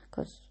Murray's,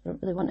 because I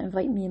don't really want to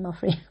invite me and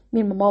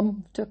my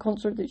mum to a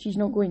concert that she's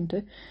not going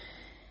to.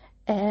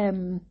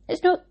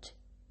 It's not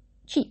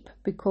cheap,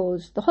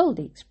 because the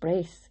Holiday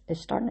Express is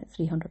starting at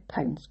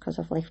 £300 because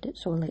I've left it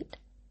so late.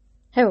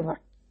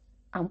 However,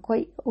 I'm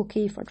quite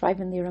okay for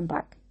driving there and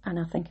back, and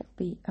I think it'll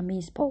be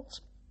amazeballs.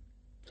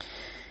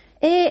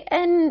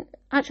 In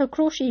actual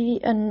crochet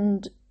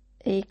and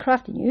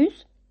crafty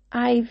news,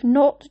 I've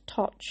not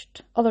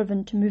touched, other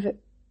than to move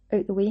it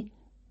out the way,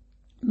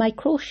 my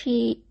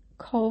crochet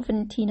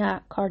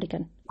Coventina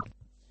cardigan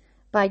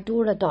by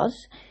Dora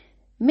Does,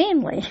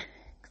 mainly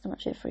because I'm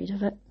actually afraid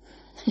of it.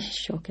 It's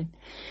shocking.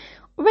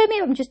 Or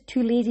maybe I'm just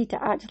too lazy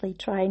to actually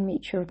try and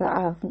make sure that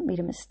I haven't made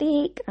a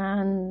mistake,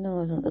 and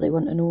I don't really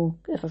want to know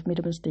if I've made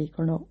a mistake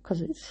or not,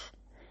 because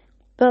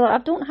but I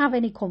don't have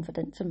any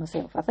confidence in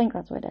myself. I think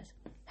that's what it is.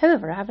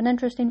 However, I have an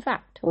interesting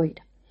factoid.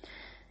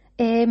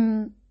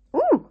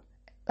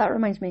 That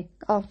reminds me.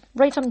 I'll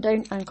write something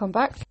down and come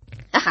back.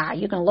 Aha,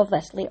 you're going to love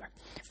this later.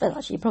 Well,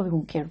 actually, you probably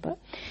won't care, but...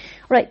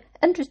 Right,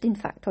 interesting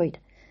factoid.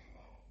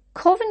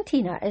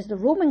 Coventina is the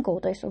Roman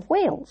goddess of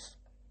Wales,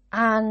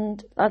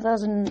 and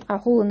as in a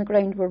hole in the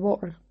ground where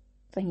water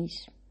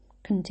thingies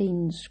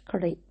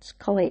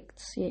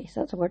collects, yes,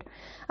 that's a word.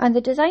 And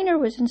the designer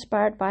was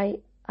inspired by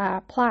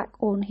a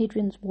plaque on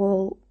Hadrian's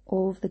Wall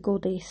of the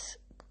goddess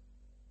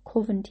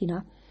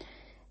Coventina.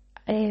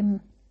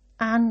 And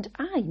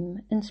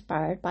I'm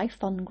inspired by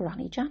fun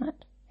Granny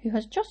Janet, who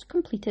has just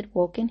completed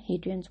walking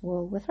Hadrian's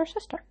Wall with her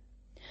sister.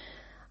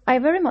 I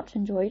very much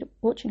enjoyed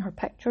watching her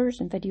pictures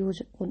and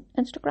videos on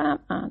Instagram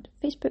and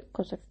Facebook,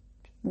 because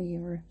we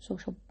were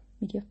social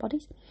media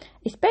buddies,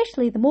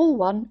 especially the mole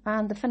one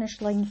and the finish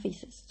line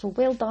faces. So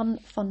well done,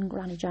 fun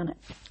Granny Janet.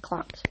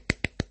 Claps.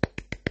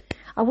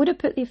 I would have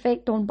put the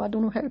effect on, but I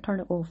don't know how to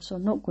turn it off, so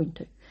I'm not going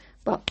to.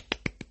 But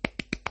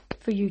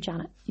for you,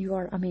 Janet, you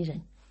are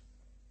amazing.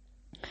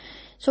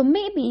 So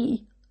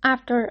maybe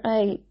after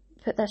I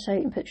put this out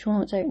and put show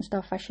notes out and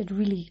stuff, I should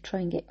really try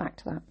and get back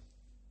to that,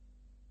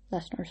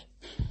 listeners.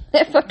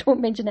 If I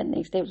don't mention it in the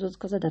next episodes,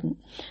 because I didn't.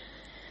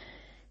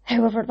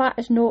 However, that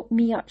is not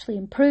me actually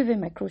improving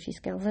my crochet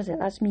skills, is it?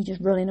 That's me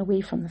just running away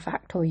from the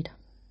factoid.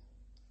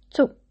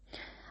 So,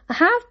 I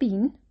have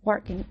been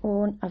working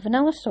on a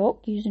vanilla sock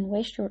using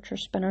West Yorkshire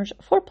Spinners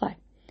 4-ply.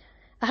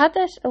 I had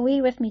this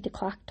away with me to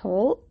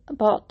Clacktall,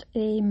 but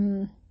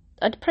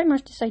I'd pretty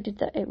much decided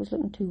that it was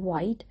looking too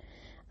wide.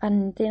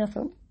 And then I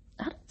thought,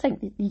 I don't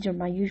think that these are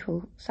my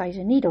usual size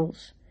of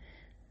needles.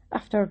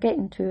 After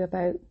getting to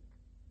about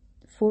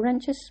 4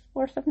 inches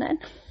worth of knitting,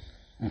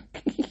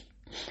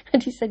 I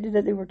decided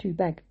that they were too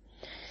big.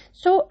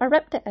 So I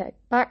ripped it out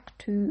back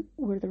to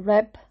where the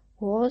rib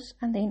was,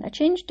 and then I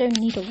changed down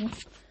needle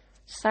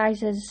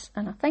sizes,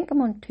 and I think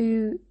I'm on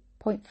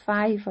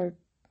 2.5, or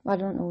I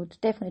don't know, it's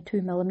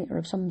definitely 2mm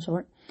of some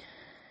sort.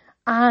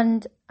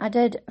 And I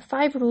did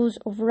 5 rows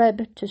of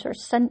rib to sort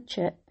of cinch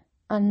it,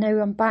 and now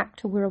I'm back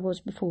to where I was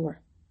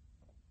before.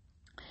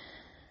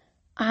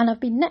 And I've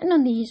been knitting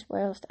on these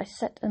whilst I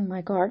sit in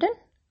my garden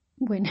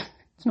when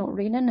it's not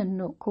raining and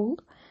not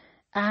cold.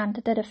 And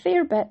I did a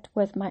fair bit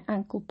with my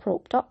ankle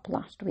propped up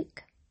last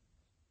week.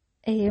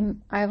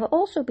 I've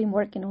also been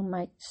working on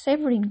my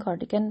Severine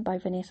cardigan by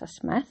Vanessa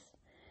Smith.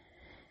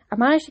 I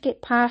managed to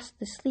get past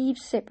the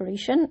sleeves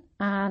separation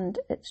and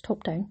it's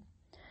top down.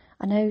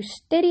 And now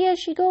steady as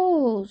she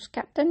goes,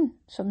 Captain.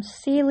 Some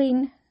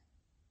sailing,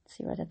 let's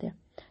see what I did there,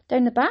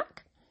 down the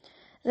back.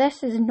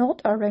 This is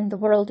not around the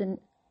world in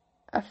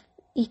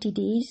 80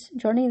 days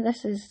journey.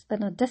 This is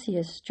an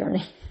Odysseus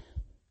journey.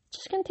 It's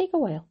just going to take a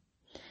while.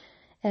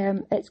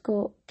 It's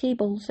got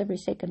cables every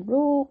second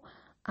row,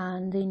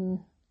 and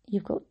then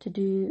you've got to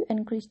do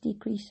increase,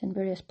 decrease in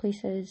various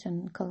places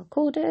and colour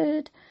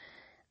coded,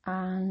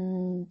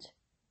 and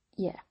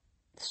yeah,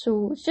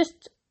 so it's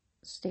just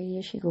steady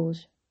as she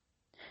goes.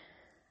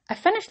 I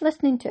finished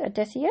listening to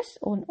Odysseus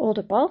on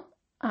Audible.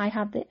 I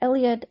had the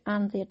Iliad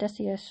and the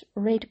Odysseus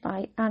read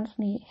by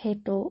Anthony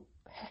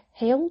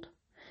Held.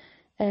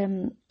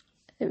 It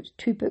was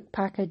a 2-book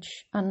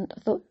package, and I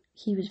thought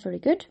he was very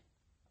good.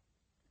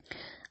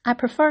 I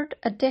preferred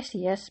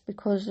Odysseus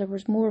because there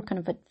was more kind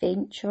of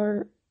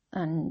adventure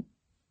and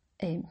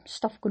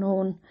stuff going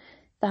on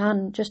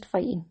than just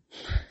fighting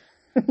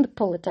the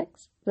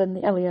politics than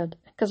the Iliad.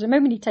 Because how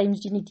many times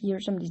do you need to hear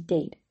somebody's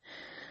dead?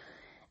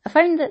 I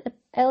found that the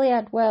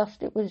Iliad,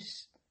 whilst it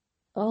was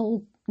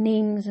all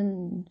names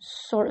and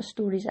sort of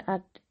stories that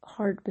I'd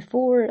heard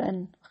before,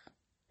 and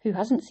who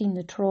hasn't seen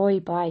the Troy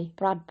by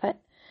Brad Pitt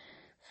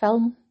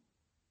film?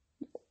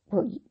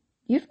 Well,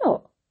 you've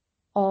not.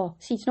 Oh,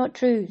 see, it's not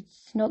true.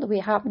 It's not the way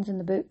it happens in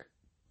the book.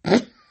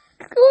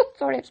 Oh,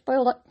 sorry, I've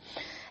spoiled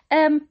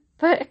it.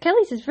 But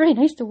Achilles is very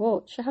nice to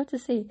watch, I have to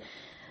say.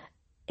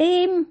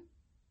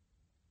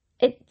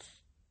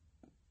 It's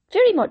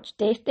very much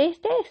death.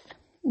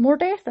 More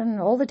death than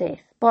all the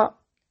death. But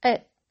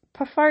it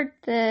preferred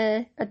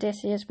the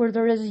Odysseus, where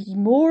there is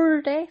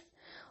more death,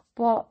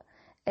 but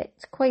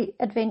it's quite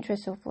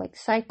adventurous of like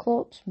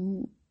Cyclops,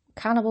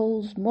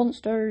 cannibals,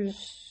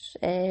 monsters,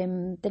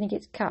 then he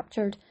gets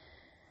captured,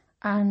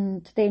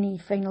 and then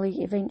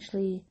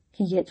eventually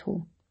he gets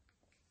home.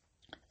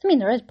 I mean,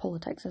 there is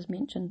politics as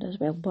mentioned as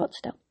well, but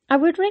still. I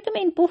would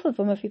recommend both of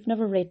them if you've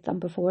never read them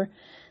before.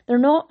 They're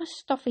not as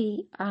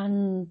stuffy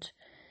and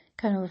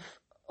kind of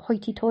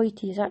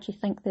hoity-toity as I actually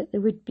think that they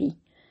would be.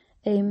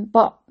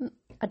 But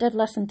I did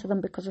listen to them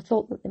because I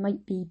thought that they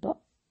might be, but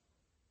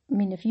I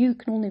mean, if you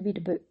can only read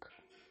a book,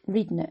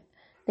 reading it,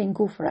 then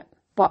go for it.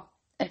 But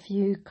if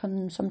you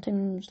can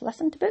sometimes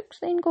listen to books,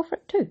 then go for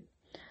it too.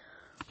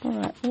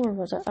 Alright, where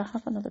was it? I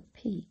have another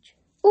page.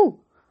 Oh,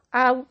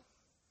 I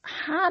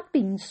had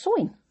been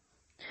sewing.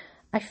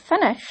 I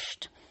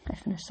finished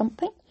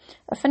something.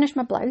 I finished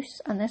my blouse,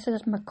 and this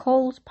is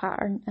McCall's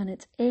pattern, and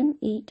it's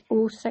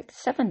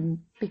M8067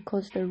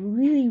 because they're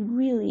really,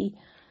 really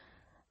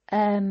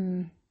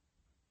enthusiastic?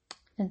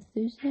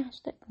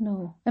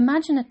 No,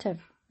 imaginative.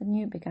 I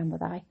knew it began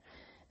with I.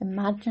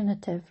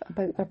 Imaginative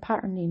about their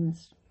pattern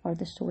names, or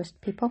the sewist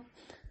people.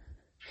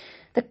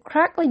 The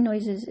crackling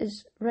noises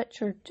is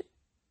Richard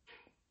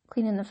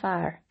cleaning the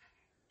fire.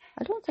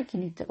 I don't think he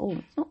needs it all.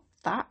 It's not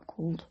that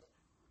cold.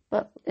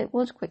 But it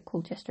was quite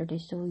cold yesterday,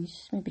 so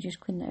he's maybe just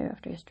cleaning it out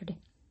after yesterday.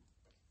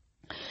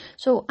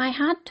 So I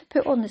had to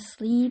put on the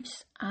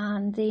sleeves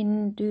and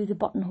then do the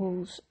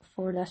buttonholes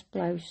for this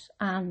blouse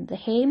and the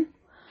hem,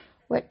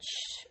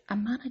 which I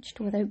managed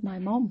without my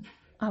mum.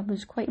 I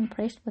was quite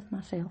impressed with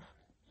myself.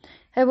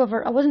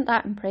 However, I wasn't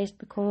that impressed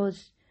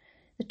because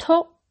the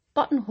top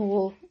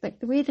buttonhole, like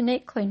the way the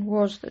neckline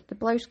was, that the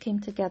blouse came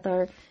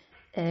together,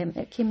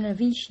 it came in a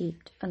V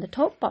shaped, and the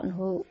top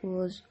buttonhole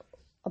was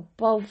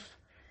above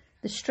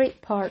the straight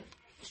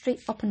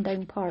up and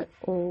down part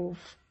of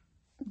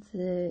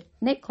the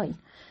neckline.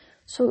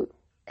 So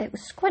it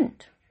was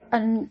squint,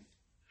 and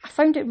I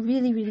found it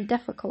really, really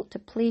difficult to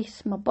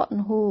place my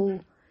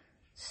buttonhole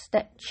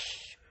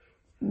stitch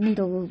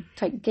needle,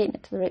 like getting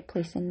it to the right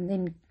place and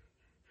then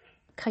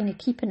kind of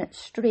keeping it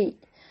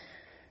straight.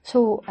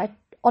 So I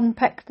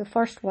unpicked the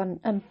first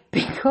one, and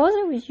because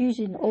I was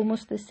using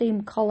almost the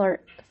same colour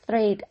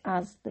thread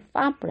as the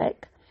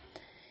fabric,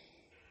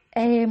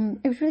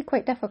 it was really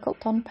quite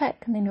difficult to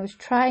unpick, and then I was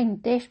trying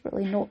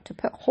desperately not to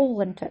put a hole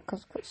into it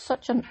because it's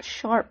such a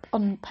sharp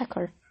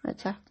unpicker.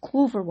 It's a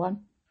clover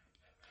one.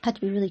 I had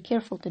to be really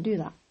careful to do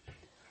that.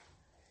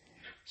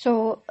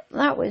 So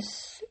that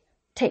was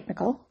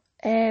technical.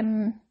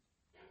 And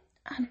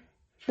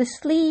the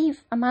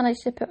sleeve, I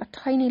managed to put a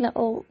tiny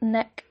little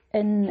nick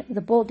in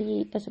the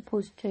body as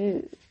opposed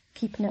to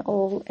keeping it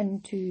all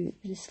into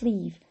the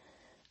sleeve.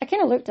 I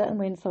kind of looked at it and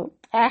went and thought,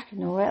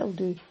 no, it'll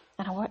do.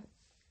 And I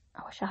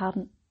wish I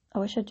hadn't. I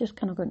wish I'd just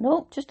kind of gone,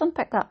 no, just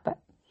unpick that bit.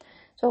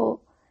 So,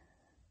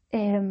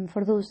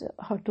 for those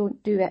that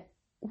don't do it,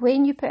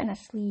 when you put in a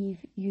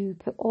sleeve, you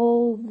put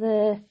all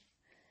the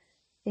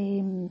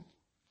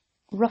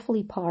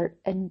ruffly part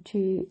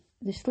into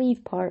the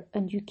sleeve part,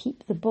 and you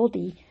keep the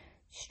body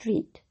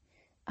straight.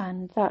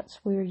 And that's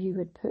where you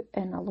would put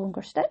in a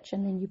longer stitch,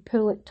 and then you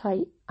pull it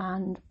tight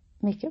and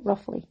make it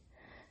ruffly.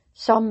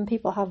 Some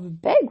people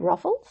have big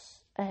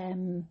ruffles,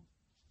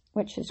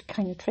 which is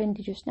kind of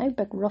trendy just now,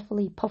 big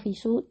ruffly puffy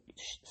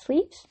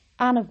sleeves.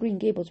 Anne of Green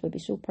Gables would be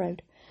so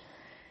proud.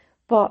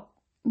 But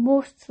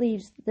most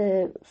sleeves,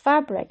 the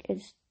fabric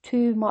is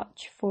too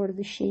much for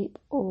the shape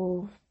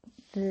of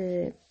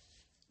the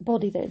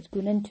body that it's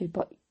going into,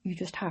 but you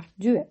just have to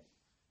do it.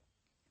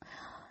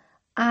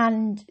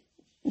 And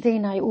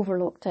then I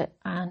overlooked it,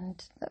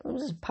 and it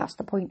was past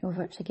the point of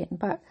actually getting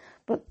back.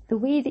 But the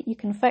way that you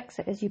can fix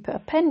it is you put a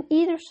pin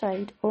either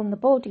side on the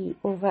body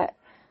of it,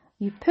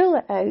 you pull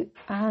it out,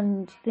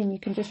 and then you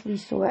can just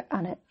re-sew it,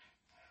 and it,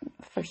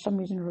 for some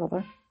reason or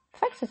other,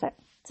 fixes it.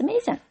 It's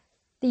amazing.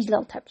 These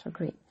little tips are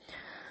great.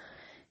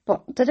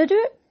 But did I do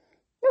it?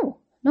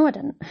 No I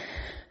didn't.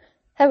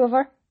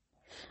 However,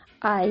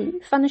 I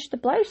finished the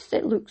blouse.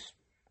 It looks,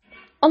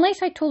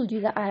 unless I told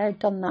you that I had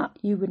done that,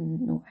 you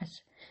wouldn't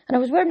notice. And I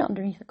was wearing it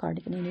underneath the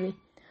cardigan anyway.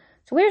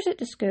 So wears it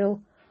to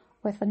school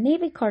with a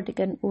navy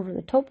cardigan over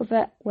the top of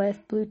it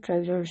with blue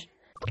trousers.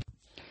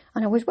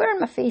 And I was wearing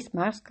my face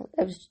mask.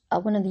 It was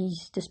one of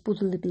these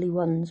disposably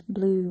ones,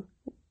 blue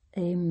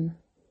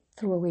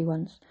throwaway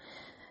ones.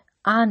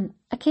 And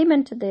I came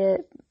into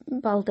the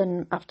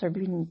building after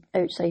being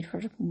outside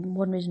for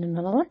one reason and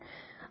another.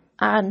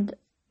 And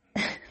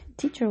the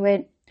teacher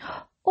went,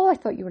 "Oh, I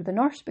thought you were the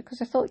nurse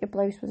because I thought your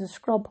blouse was a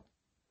scrub."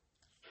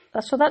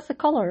 So that's the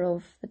colour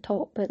of the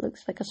top. It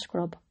looks like a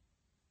scrub.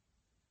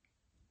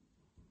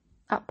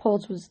 That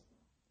pause was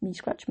me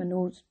scratching my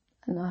nose,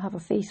 and I have a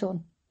face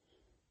on.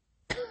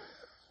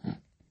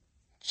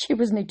 She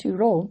wasn't too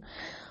wrong.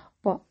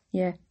 But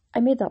yeah, I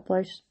made that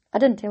blouse. I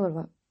didn't tell her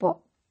that, but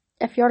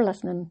if you're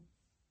listening,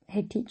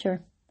 head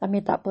teacher, I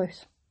made that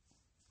blouse.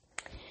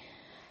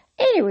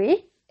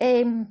 Anyway,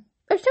 I'm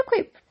still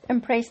quite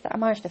impressed that I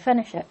managed to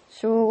finish it.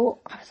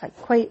 So I was like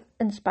quite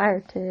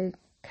inspired to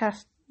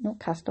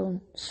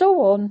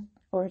sew on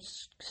or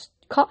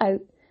cut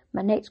out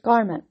my next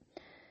garment.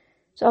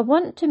 So I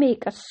want to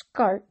make a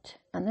skirt,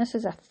 and this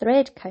is a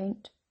thread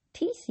count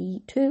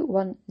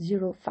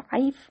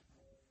TC2105,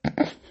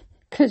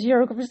 because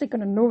you're obviously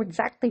going to know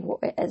exactly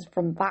what it is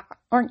from that,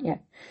 aren't you?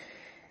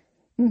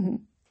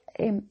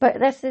 But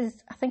this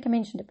is, I think I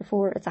mentioned it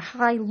before, it's a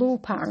high-low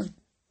pattern.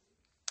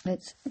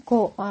 It's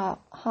got a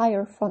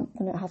higher front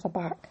than it has a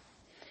back,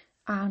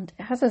 and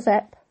it has a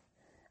zip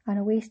and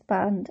a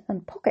waistband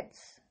and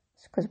pockets,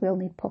 because we all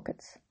need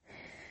pockets.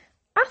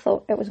 I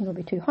thought it was going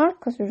to be too hard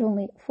because there's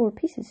only 4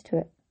 pieces to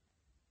it,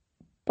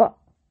 but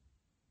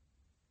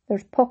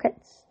there's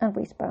pockets and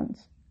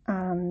waistbands,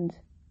 and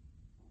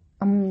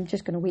I'm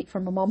just going to wait for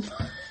my mum.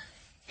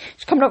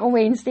 She's coming up on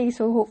Wednesday,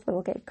 so hopefully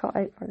we'll get it cut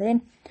out for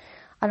then.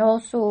 And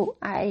also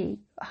I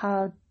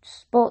had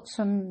bought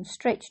some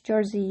stretch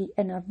jersey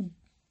in a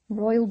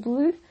royal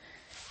blue,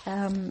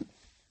 and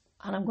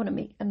I'm going to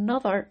make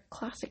another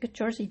classic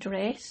jersey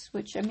dress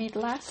which I made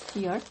last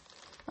year.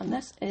 And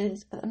this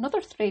is another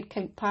thread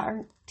count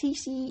pattern,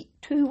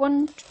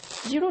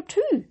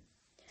 TC2102,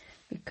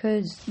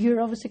 because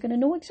you're obviously going to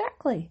know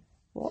exactly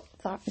what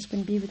that is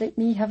going to be without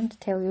me having to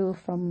tell you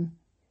from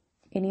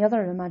any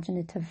other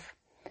imaginative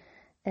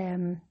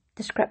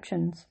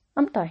descriptions,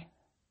 aren't I?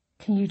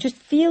 Can you just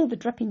feel the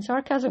dripping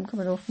sarcasm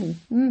coming off me?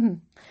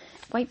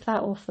 Wipe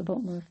that off the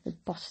bottom of the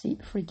bus seat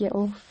before you get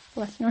off,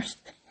 listeners,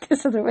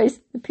 because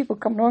otherwise the people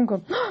coming on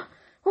going,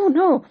 oh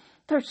no,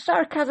 there's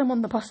sarcasm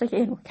on the bus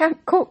again. We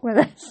can't cope with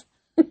this.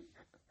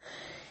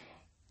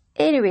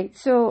 Anyway,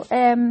 so,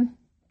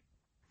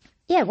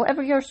 yeah,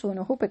 whatever you're sewing,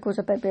 I hope it goes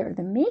a bit better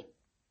than me.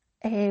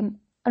 And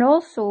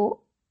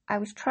also, I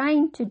was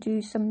trying to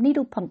do some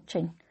needle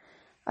punching.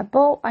 I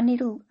bought a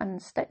needle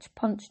and stitch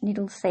punch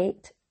needle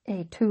set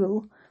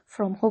tool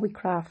from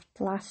Hobbycraft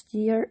last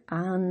year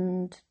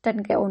and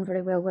didn't get on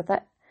very well with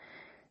it.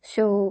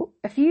 So,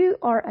 if you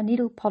are a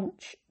needle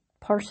punch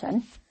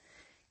person,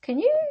 can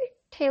you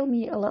tell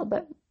me a little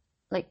bit,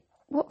 like,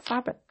 what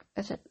fabric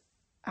is it?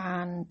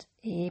 And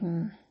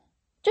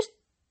just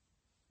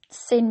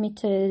send me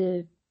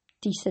to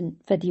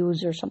decent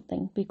videos or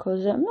something,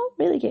 because I'm not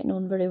really getting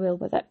on very well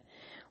with it.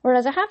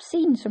 Whereas I have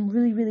seen some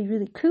really, really,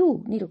 really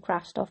cool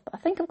needlecraft stuff, but I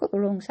think I've got the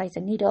wrong size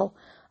of needle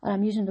and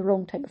I'm using the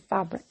wrong type of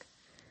fabric.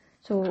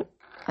 So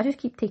I just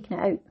keep taking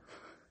it out.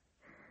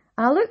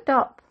 And I looked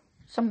up,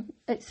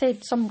 it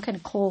said some kind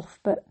of cloth,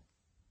 but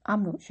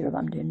I'm not sure what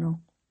I'm doing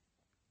wrong.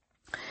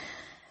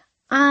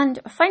 And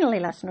finally,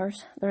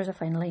 listeners, there is a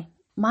finally.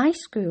 My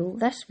school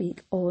this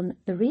week on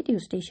the radio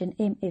station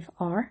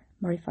MFR,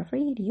 Murray Firth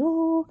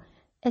Radio,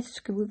 is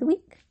School of the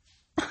Week.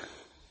 So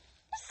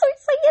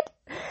excited!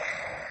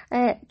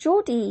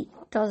 Jodie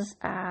does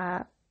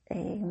the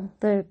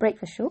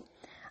breakfast show,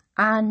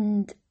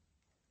 and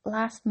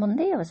last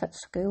Monday I was at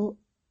school,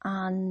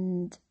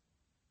 and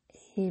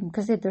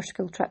because they had their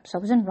school trips, I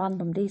was in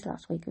random days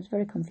last week. It was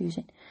very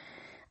confusing,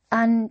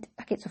 and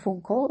I get a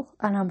phone call,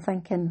 and I'm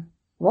thinking,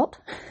 what?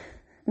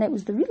 And it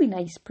was the really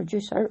nice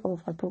producer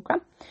of our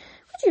programme.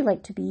 Would you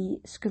like to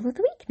be School of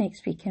the Week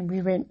next week? And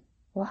we went,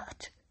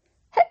 what?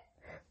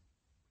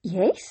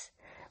 Yes.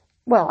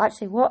 Well,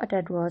 actually, what I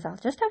did was I'll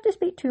just have to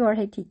speak to our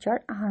head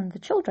teacher and the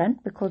children,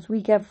 because we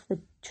give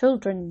the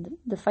children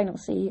the final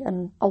say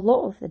in a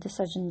lot of the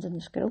decisions in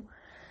the school,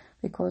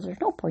 because there's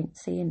no point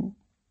saying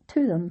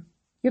to them,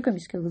 you're going to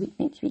be School of the Week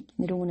next week,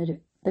 and they don't want to do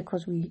it,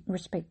 because we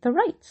respect their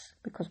rights,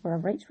 because we're a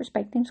rights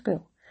respecting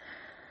school.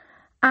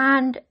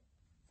 And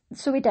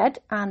so we did,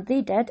 and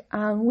they did,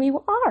 and we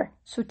are.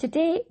 So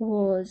today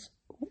was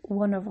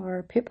one of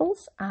our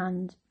pupils,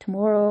 and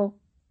tomorrow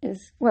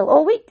is, well,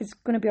 all week is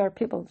going to be our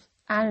pupils.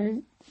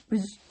 And it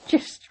was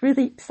just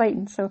really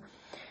exciting. So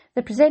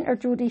the presenter,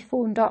 Jodie,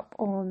 phoned up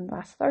on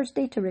last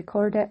Thursday to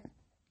record it,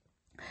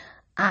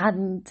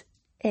 and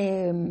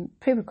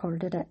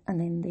pre-recorded it, and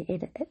then they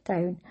edit it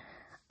down.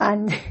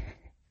 And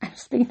I'm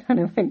speaking, and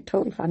I went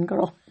totally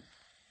fangirl.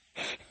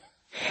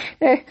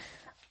 Now,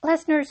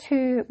 listeners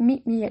who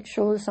meet me at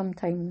shows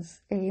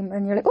sometimes,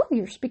 and you're like, oh,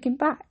 you're speaking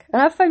back.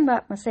 And I've found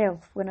that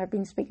myself when I've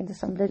been speaking to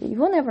somebody that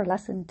you've only ever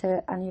listened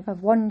to, and you've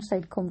had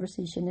one-side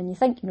conversation, and you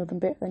think you know them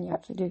better than you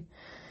actually do.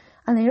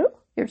 And then, oh,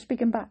 you're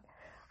speaking back.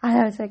 And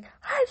I was like,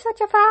 I'm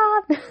such a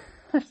fan.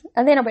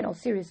 And then I went all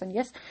serious, and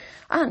yes,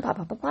 and blah,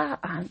 blah, blah, blah,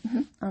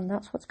 and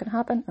that's what's going to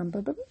happen, and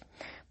blah, blah, blah.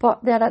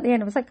 But then at the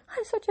end, I was like,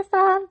 I'm such a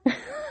fan.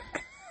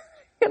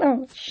 You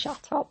know,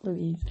 shut up,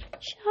 Louise.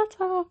 Shut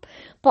up.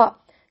 But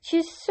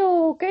she's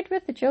so good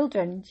with the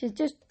children. She's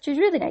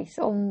really nice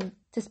to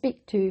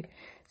speak to.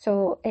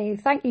 So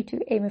thank you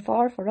to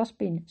MFR for us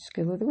being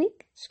School of the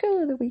Week.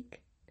 School of the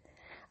Week.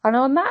 And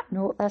on that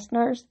note,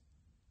 listeners,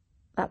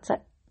 that's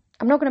it.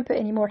 I'm not going to put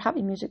any more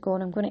happy music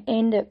on. I'm going to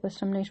end it with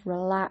some nice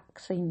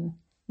relaxing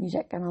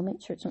music, and I'll make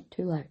sure it's not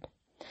too loud.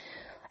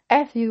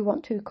 If you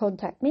want to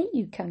contact me,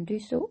 you can do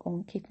so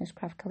on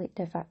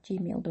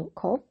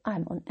caithnesscraftcollective@gmail.com.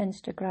 I'm on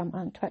Instagram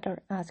and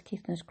Twitter as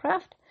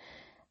caithnesscraft.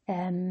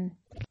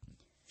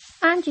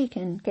 And you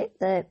can get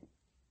the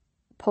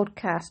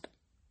podcast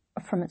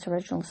from its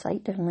original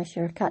site, unless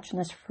you're catching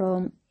this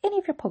from any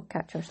of your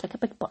podcatchers, like a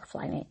big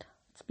butterfly net.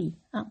 It's me.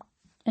 I'm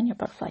in your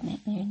butterfly net,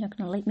 and you're not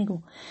going to let me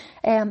go.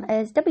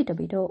 Is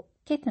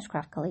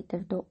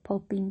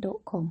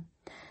www.caithnesscraftcollective.podbean.com.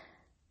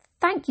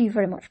 Thank you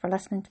very much for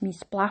listening to me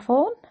splaff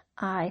on.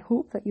 I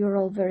hope that you're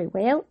all very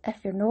well.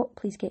 If you're not,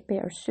 please get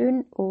better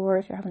soon, or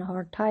if you're having a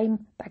hard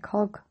time, big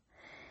hug.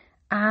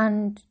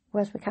 And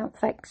as we can't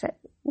fix it,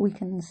 we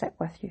can sit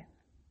with you.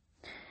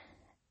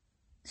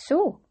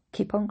 So,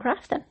 keep on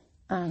crafting.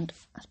 And,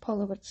 as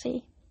Paula would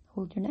say,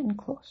 hold your knitting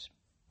close.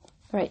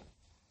 Right,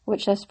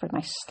 watch this for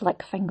my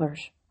slick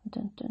fingers.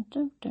 Dun, dun,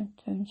 dun, dun,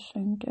 dun,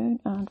 down,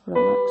 and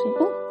relaxing.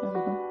 Oh, there we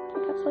go.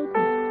 Take that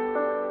slide.